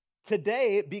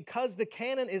 today, because the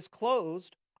canon is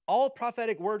closed, all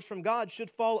prophetic words from God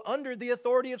should fall under the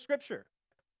authority of Scripture.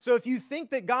 So if you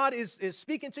think that God is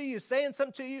speaking to you, saying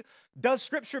something to you, does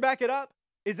Scripture back it up?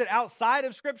 Is it outside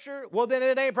of Scripture? Well, then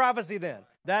it ain't prophecy then.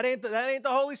 That ain't the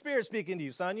Holy Spirit speaking to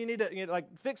you, son. You need to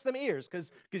fix them ears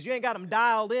because you ain't got them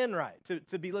dialed in right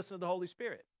to be listening to the Holy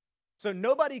Spirit. So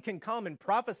nobody can come and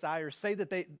prophesy or say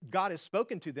that God has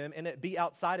spoken to them and it be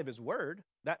outside of his word.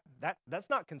 That's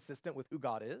not consistent with who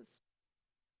God is.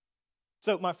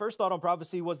 So my first thought on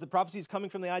prophecy was that prophecy is coming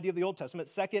from the idea of the Old Testament.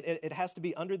 Second, it has to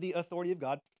be under the authority of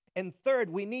God. And third,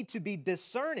 we need to be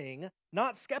discerning,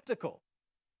 not skeptical.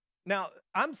 Now,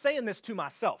 I'm saying this to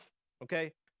myself,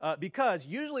 okay? Because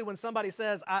usually when somebody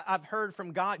says, I've heard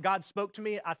from God, God spoke to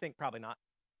me, I think probably not.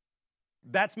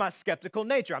 That's my skeptical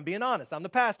nature. I'm being honest. I'm the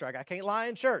pastor. I can't lie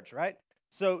in church, right?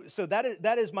 So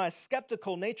that is my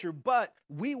skeptical nature. But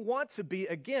we want to be,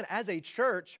 again, as a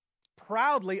church,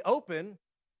 proudly open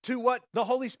to what the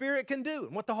Holy Spirit can do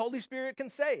and what the Holy Spirit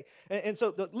can say. And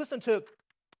so listen to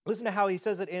how he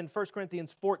says it in 1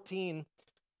 Corinthians 14:29.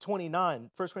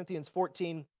 1 Corinthians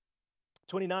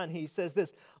 14:29, he says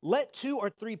this, let 2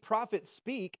 or 3 prophets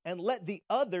speak and let the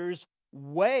others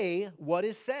weigh what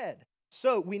is said.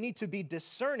 So we need to be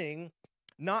discerning,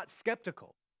 not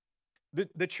skeptical.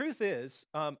 The truth is,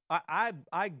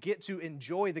 I get to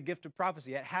enjoy the gift of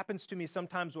prophecy. It happens to me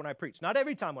sometimes when I preach. Not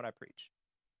every time when I preach.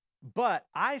 But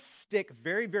I stick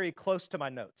very, very close to my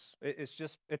notes.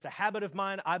 It's a habit of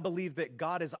mine. I believe that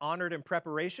God is honored in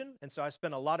preparation, and so I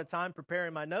spend a lot of time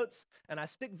preparing my notes, and I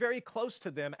stick very close to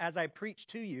them as I preach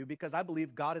to you because I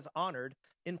believe God is honored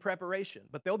in preparation.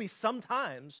 But there'll be some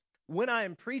times when I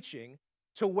am preaching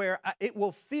to where it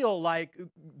will feel like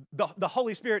the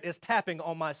Holy Spirit is tapping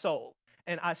on my soul.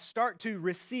 And I start to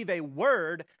receive a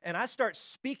word, and I start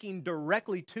speaking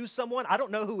directly to someone. I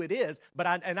don't know who it is,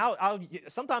 but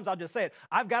sometimes I'll just say it.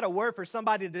 I've got a word for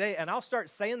somebody today, and I'll start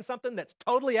saying something that's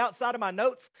totally outside of my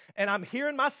notes, and I'm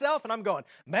hearing myself, and I'm going,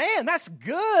 man, that's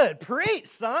good. Preach,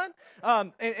 son.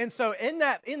 And so in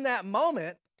that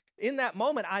moment,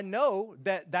 I know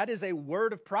that is a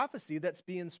word of prophecy that's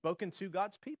being spoken to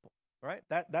God's people, right?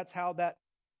 That's how that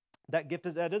gift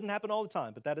is. That doesn't happen all the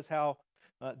time, but that is how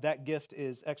that gift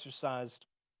is exercised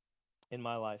in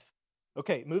my life.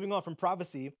 Okay, moving on from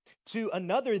prophecy to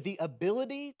another, the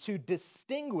ability to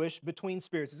distinguish between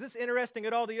spirits. Is this interesting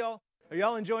at all to y'all? Are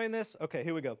y'all enjoying this? Okay,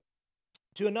 here we go.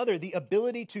 To another, the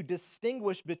ability to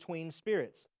distinguish between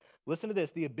spirits. Listen to this.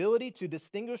 The ability to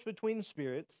distinguish between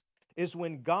spirits is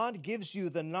when God gives you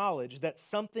the knowledge that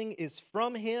something is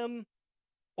from him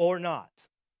or not.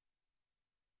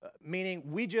 Meaning,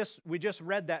 we just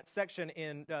read that section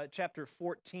in chapter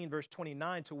 14, verse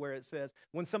 29, to where it says,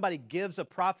 when somebody gives a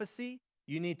prophecy,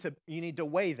 you need to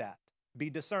weigh that, be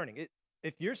discerning.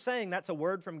 If you're saying that's a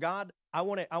word from God, I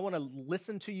want to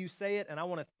listen to you say it, and I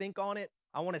want to think on it.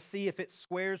 I want to see if it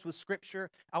squares with Scripture.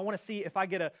 I want to see if I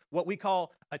get what we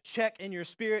call a check in your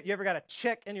spirit. You ever got a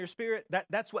check in your spirit?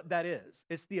 That's what that is.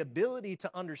 It's the ability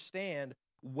to understand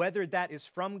whether that is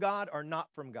from God or not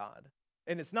from God.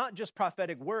 And it's not just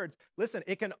prophetic words. Listen,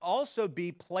 it can also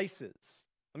be places.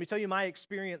 Let me tell you my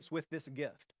experience with this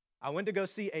gift. I went to go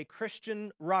see a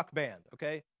Christian rock band,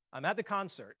 okay? I'm at the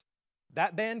concert.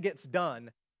 That band gets done,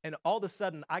 and all of a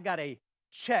sudden, I got a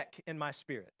check in my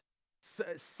spirit.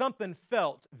 Something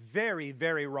felt very,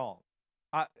 very wrong.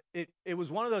 It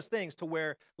was one of those things to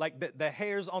where, like, the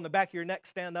hairs on the back of your neck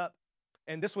stand up.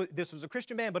 And this was a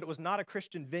Christian band, but it was not a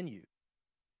Christian venue.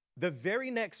 The very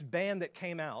next band that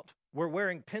came out were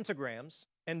wearing pentagrams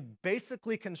and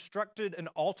basically constructed an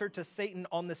altar to Satan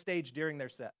on the stage during their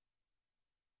set.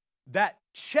 That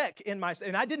check in my,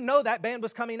 and I didn't know that band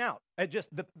was coming out.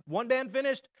 The one band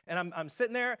finished, and I'm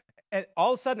sitting there, and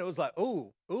all of a sudden it was like,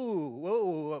 ooh,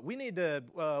 we need to,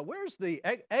 where's the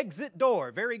exit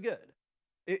door? Very good.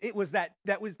 It was that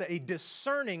was a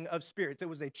discerning of spirits. It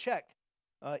was a check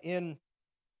in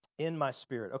my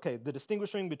spirit. Okay, the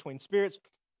distinguishing between spirits.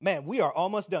 Man, we are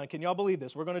almost done. Can y'all believe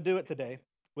this? We're going to do it today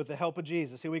with the help of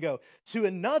Jesus. Here we go. To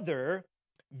another,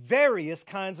 various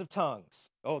kinds of tongues.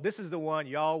 Oh, this is the one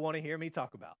y'all want to hear me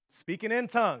talk about. Speaking in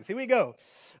tongues. Here we go.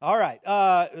 All right.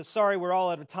 Sorry, we're all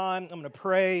out of time. I'm going to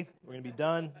pray. We're going to be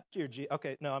done.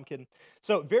 Okay, no, I'm kidding.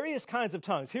 So, various kinds of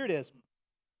tongues. Here it is.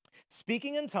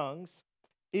 Speaking in tongues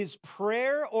is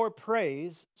prayer or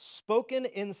praise spoken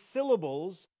in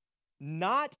syllables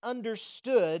not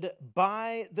understood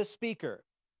by the speaker.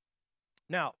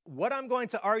 Now, what I'm going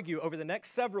to argue over the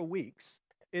next several weeks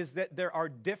is that there are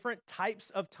different types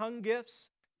of tongue gifts.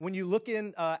 When you look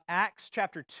in Acts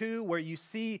chapter 2, where you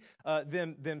see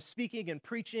them speaking and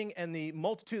preaching, and the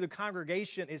multitude of the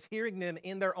congregation is hearing them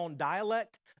in their own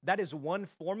dialect, that is one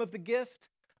form of the gift.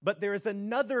 But there is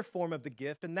another form of the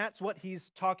gift, and that's what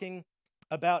he's talking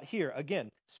about here.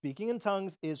 Again, speaking in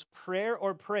tongues is prayer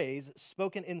or praise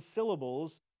spoken in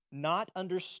syllables not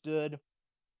understood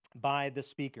by the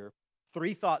speaker.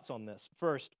 3 thoughts on this.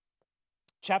 First,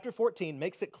 chapter 14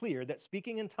 makes it clear that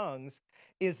speaking in tongues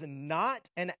is not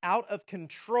an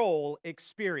out-of-control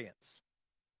experience.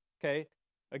 Okay?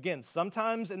 Again,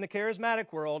 sometimes in the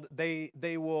charismatic world, they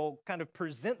will kind of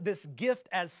present this gift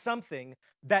as something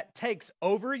that takes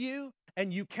over you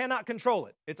and you cannot control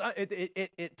it.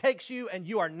 It takes you and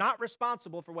you are not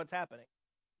responsible for what's happening.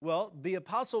 Well, the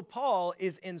Apostle Paul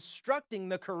is instructing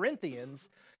the Corinthians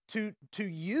to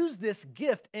use this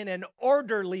gift in an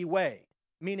orderly way,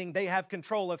 meaning they have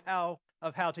control of how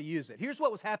to use it. Here's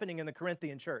what was happening in the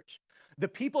Corinthian church. The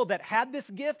people that had this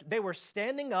gift, they were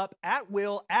standing up at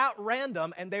will, at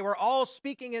random, and they were all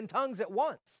speaking in tongues at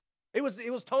once. It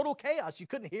was total chaos. You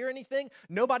couldn't hear anything.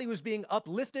 Nobody was being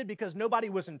uplifted because nobody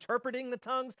was interpreting the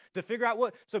tongues to figure out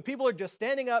what. So people are just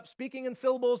standing up, speaking in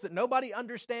syllables that nobody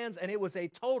understands, and it was a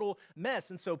total mess.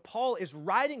 And so Paul is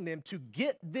writing them to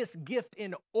get this gift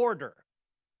in order.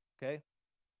 Okay?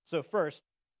 So first,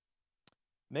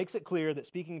 makes it clear that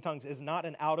speaking in tongues is not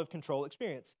an out-of-control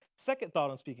experience. Second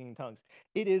thought on speaking in tongues.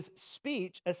 It is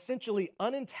speech essentially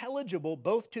unintelligible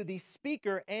both to the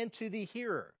speaker and to the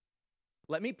hearer.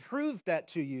 Let me prove that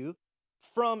to you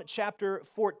from chapter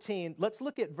 14. Let's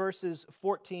look at verses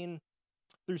 14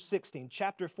 through 16.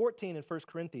 Chapter 14 in 1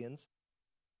 Corinthians,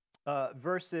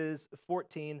 verses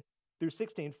 14 through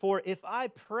 16. For if I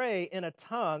pray in a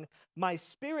tongue, my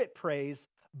spirit prays,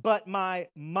 but my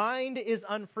mind is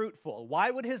unfruitful.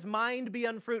 Why would his mind be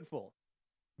unfruitful?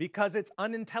 Because it's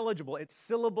unintelligible. It's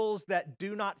syllables that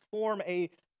do not form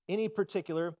any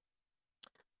particular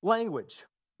language.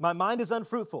 My mind is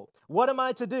unfruitful. What am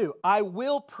I to do? I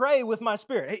will pray with my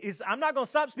spirit. I'm not going to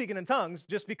stop speaking in tongues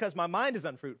just because my mind is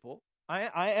unfruitful.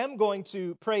 I am going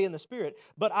to pray in the Spirit,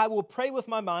 but I will pray with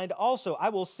my mind also. I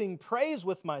will sing praise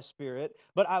with my spirit,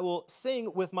 but I will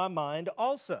sing with my mind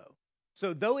also.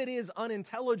 So though it is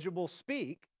unintelligible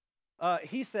speak,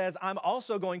 he says, I'm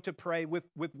also going to pray with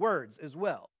words as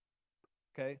well.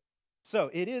 Okay?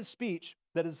 So it is speech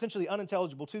that is essentially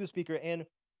unintelligible to the speaker and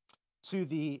to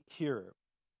the hearer.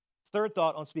 Third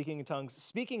thought on speaking in tongues.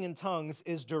 Speaking in tongues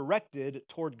is directed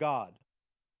toward God.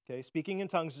 Okay? Speaking in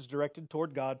tongues is directed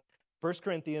toward God. 1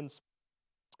 Corinthians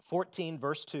 14,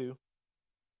 verse 2.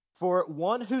 For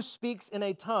one who speaks in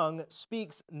a tongue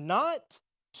speaks not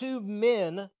to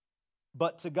men,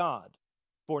 but to God.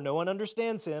 For no one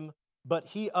understands him, but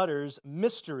he utters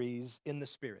mysteries in the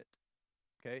Spirit.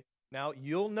 Okay? Now,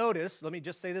 you'll notice, let me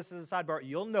just say this as a sidebar,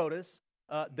 you'll notice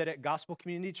that at Gospel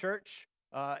Community Church,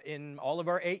 in all of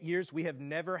our 8 years, we have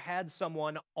never had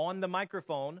someone on the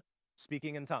microphone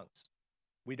speaking in tongues.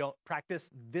 We don't practice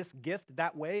this gift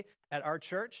that way at our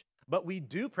church, but we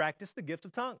do practice the gift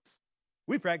of tongues.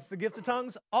 We practice the gift of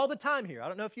tongues all the time here. I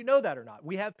don't know if you know that or not.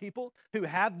 We have people who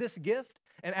have this gift,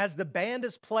 and as the band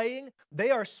is playing,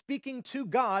 they are speaking to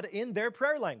God in their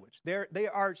prayer language. They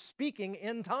are speaking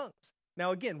in tongues.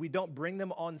 Now, again, we don't bring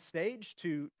them on stage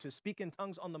to speak in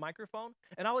tongues on the microphone,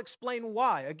 and I'll explain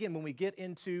why. Again, when we get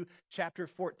into chapter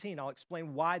 14, I'll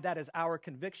explain why that is our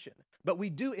conviction. But we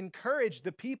do encourage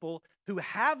the people who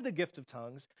have the gift of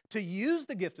tongues to use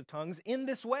the gift of tongues in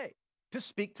this way, to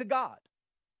speak to God,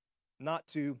 not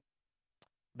to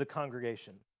the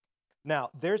congregation. Now,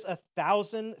 there's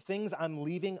 1,000 things I'm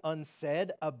leaving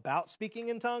unsaid about speaking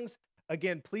in tongues.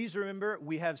 Again, please remember,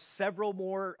 we have several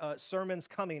more sermons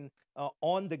coming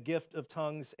on the gift of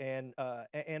tongues and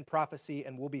prophecy,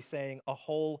 and we'll be saying a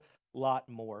whole lot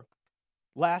more.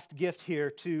 Last gift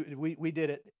here, we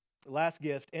did it. Last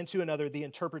gift, and to another, the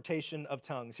interpretation of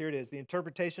tongues. Here it is. The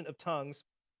interpretation of tongues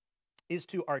is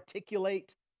to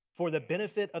articulate for the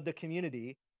benefit of the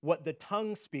community what the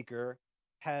tongue speaker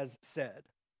has said.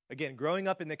 Again, growing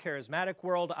up in the charismatic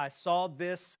world, I saw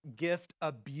this gift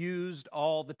abused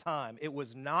all the time. It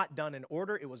was not done in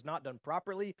order. It was not done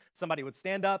properly. Somebody would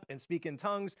stand up and speak in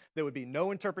tongues. There would be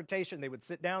no interpretation. They would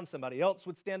sit down. Somebody else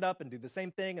would stand up and do the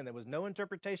same thing, and there was no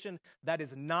interpretation. That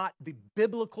is not the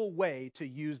biblical way to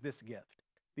use this gift.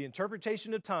 The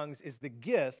interpretation of tongues is the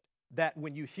gift that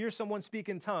when you hear someone speak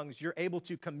in tongues, you're able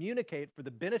to communicate for the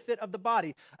benefit of the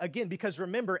body. Again, because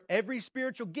remember, every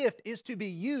spiritual gift is to be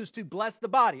used to bless the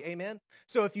body. Amen?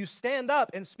 So if you stand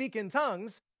up and speak in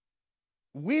tongues,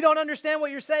 we don't understand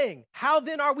what you're saying. How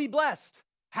then are we blessed?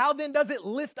 How then does it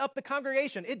lift up the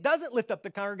congregation? It doesn't lift up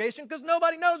the congregation because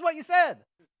nobody knows what you said.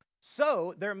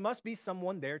 So there must be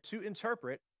someone there to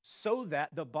interpret so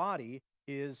that the body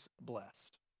is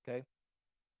blessed. Okay?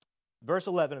 Verse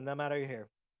 11, and no matter you're here.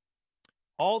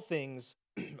 All things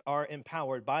are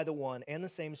empowered by the one and the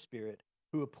same Spirit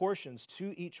who apportions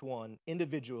to each one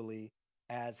individually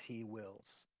as he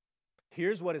wills.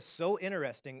 Here's what is so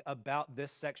interesting about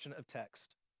this section of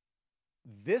text.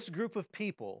 This group of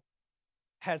people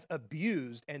has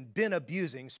abused and been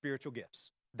abusing spiritual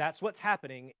gifts. That's what's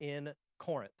happening in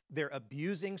Corinth. They're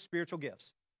abusing spiritual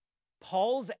gifts.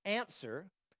 Paul's answer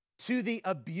to the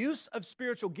abuse of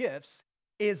spiritual gifts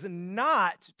is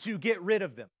not to get rid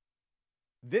of them.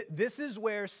 This is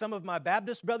where some of my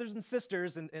Baptist brothers and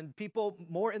sisters and people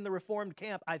more in the Reformed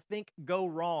camp, I think, go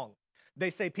wrong. They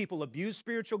say people abuse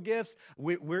spiritual gifts.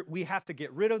 We have to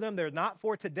get rid of them. They're not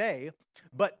for today.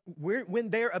 But when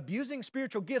they're abusing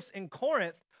spiritual gifts in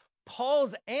Corinth,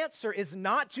 Paul's answer is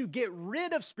not to get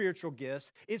rid of spiritual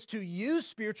gifts. It's to use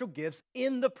spiritual gifts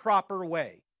in the proper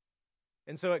way.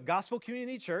 And so at Gospel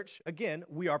Community Church, again,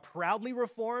 we are proudly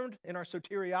Reformed in our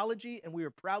soteriology, and we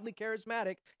are proudly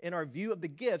charismatic in our view of the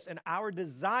gifts, and our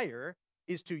desire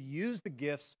is to use the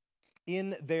gifts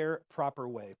in their proper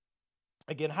way.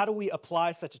 Again, how do we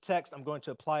apply such a text? I'm going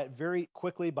to apply it very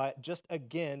quickly by just,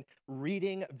 again,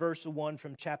 reading verse 1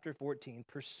 from chapter 14.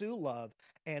 Pursue love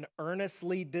and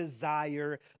earnestly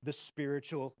desire the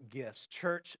spiritual gifts.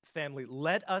 Church family,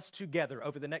 let us together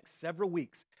over the next several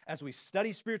weeks, as we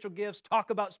study spiritual gifts, talk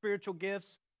about spiritual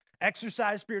gifts,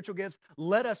 exercise spiritual gifts,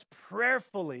 let us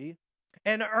prayerfully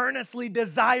and earnestly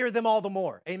desire them all the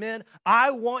more. Amen?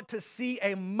 I want to see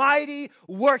a mighty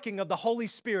working of the Holy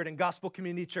Spirit in Gospel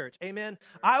Community Church. Amen?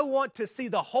 I want to see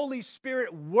the Holy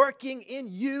Spirit working in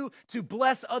you to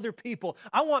bless other people.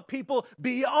 I want people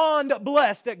beyond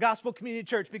blessed at Gospel Community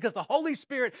Church because the Holy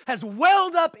Spirit has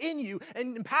welled up in you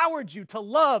and empowered you to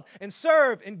love and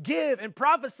serve and give and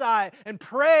prophesy and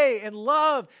pray and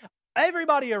love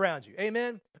everybody around you.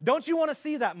 Amen? Don't you want to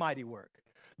see that mighty work?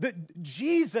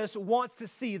 Jesus wants to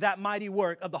see that mighty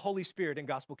work of the Holy Spirit in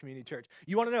Gospel Community Church.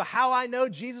 You want to know how I know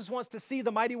Jesus wants to see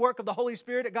the mighty work of the Holy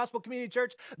Spirit at Gospel Community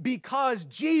Church? Because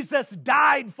Jesus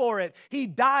died for it. He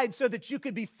died so that you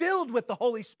could be filled with the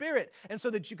Holy Spirit and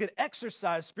so that you could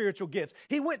exercise spiritual gifts.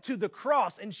 He went to the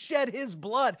cross and shed his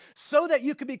blood so that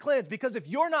you could be cleansed. Because if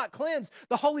you're not cleansed,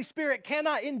 the Holy Spirit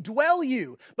cannot indwell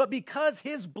you. But because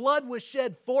his blood was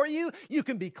shed for you, you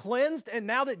can be cleansed. And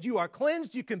now that you are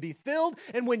cleansed, you can be filled.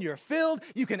 And when you're filled,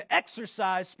 you can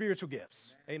exercise spiritual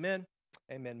gifts. Amen.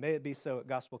 Amen. May it be so at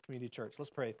Gospel Community Church. Let's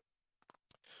pray.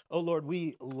 Oh Lord,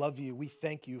 we love you. We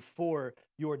thank you for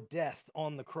your death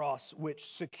on the cross,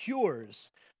 which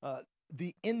secures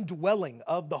the indwelling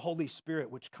of the Holy Spirit,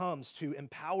 which comes to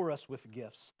empower us with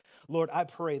gifts. Lord, I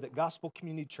pray that Gospel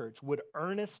Community Church would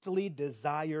earnestly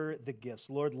desire the gifts.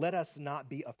 Lord, let us not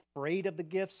be afraid of the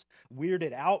gifts,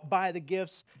 weirded out by the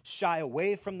gifts, shy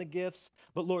away from the gifts.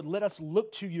 But Lord, let us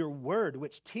look to your word,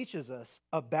 which teaches us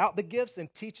about the gifts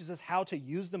and teaches us how to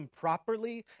use them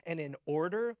properly and in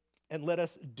order, and let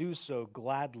us do so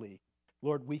gladly.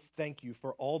 Lord, we thank you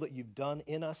for all that you've done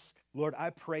in us. Lord,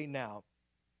 I pray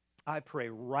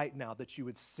right now that you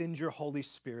would send your Holy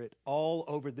Spirit all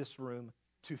over this room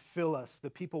to fill us, the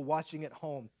people watching at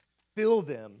home. Fill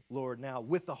them, Lord, now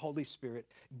with the Holy Spirit.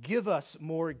 Give us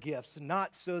more gifts,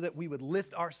 not so that we would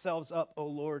lift ourselves up, O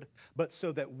Lord, but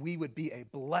so that we would be a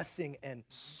blessing and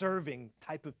serving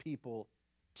type of people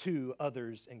to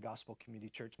others in Gospel Community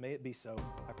Church. May it be so.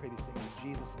 I pray these things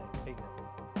in Jesus' name.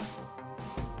 Amen.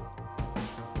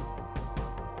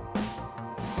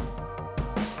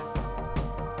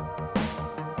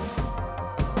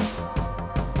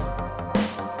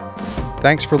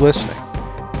 Thanks for listening.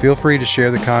 Feel free to share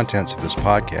the contents of this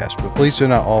podcast, but please do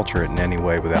not alter it in any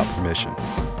way without permission.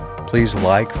 Please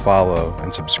like, follow,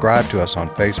 and subscribe to us on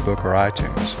Facebook or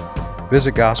iTunes.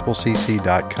 Visit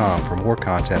gospelcc.com for more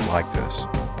content like this.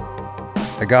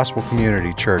 At Gospel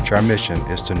Community Church, our mission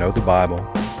is to know the Bible,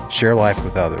 share life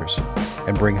with others,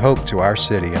 and bring hope to our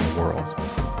city and the world.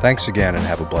 Thanks again and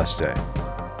have a blessed day.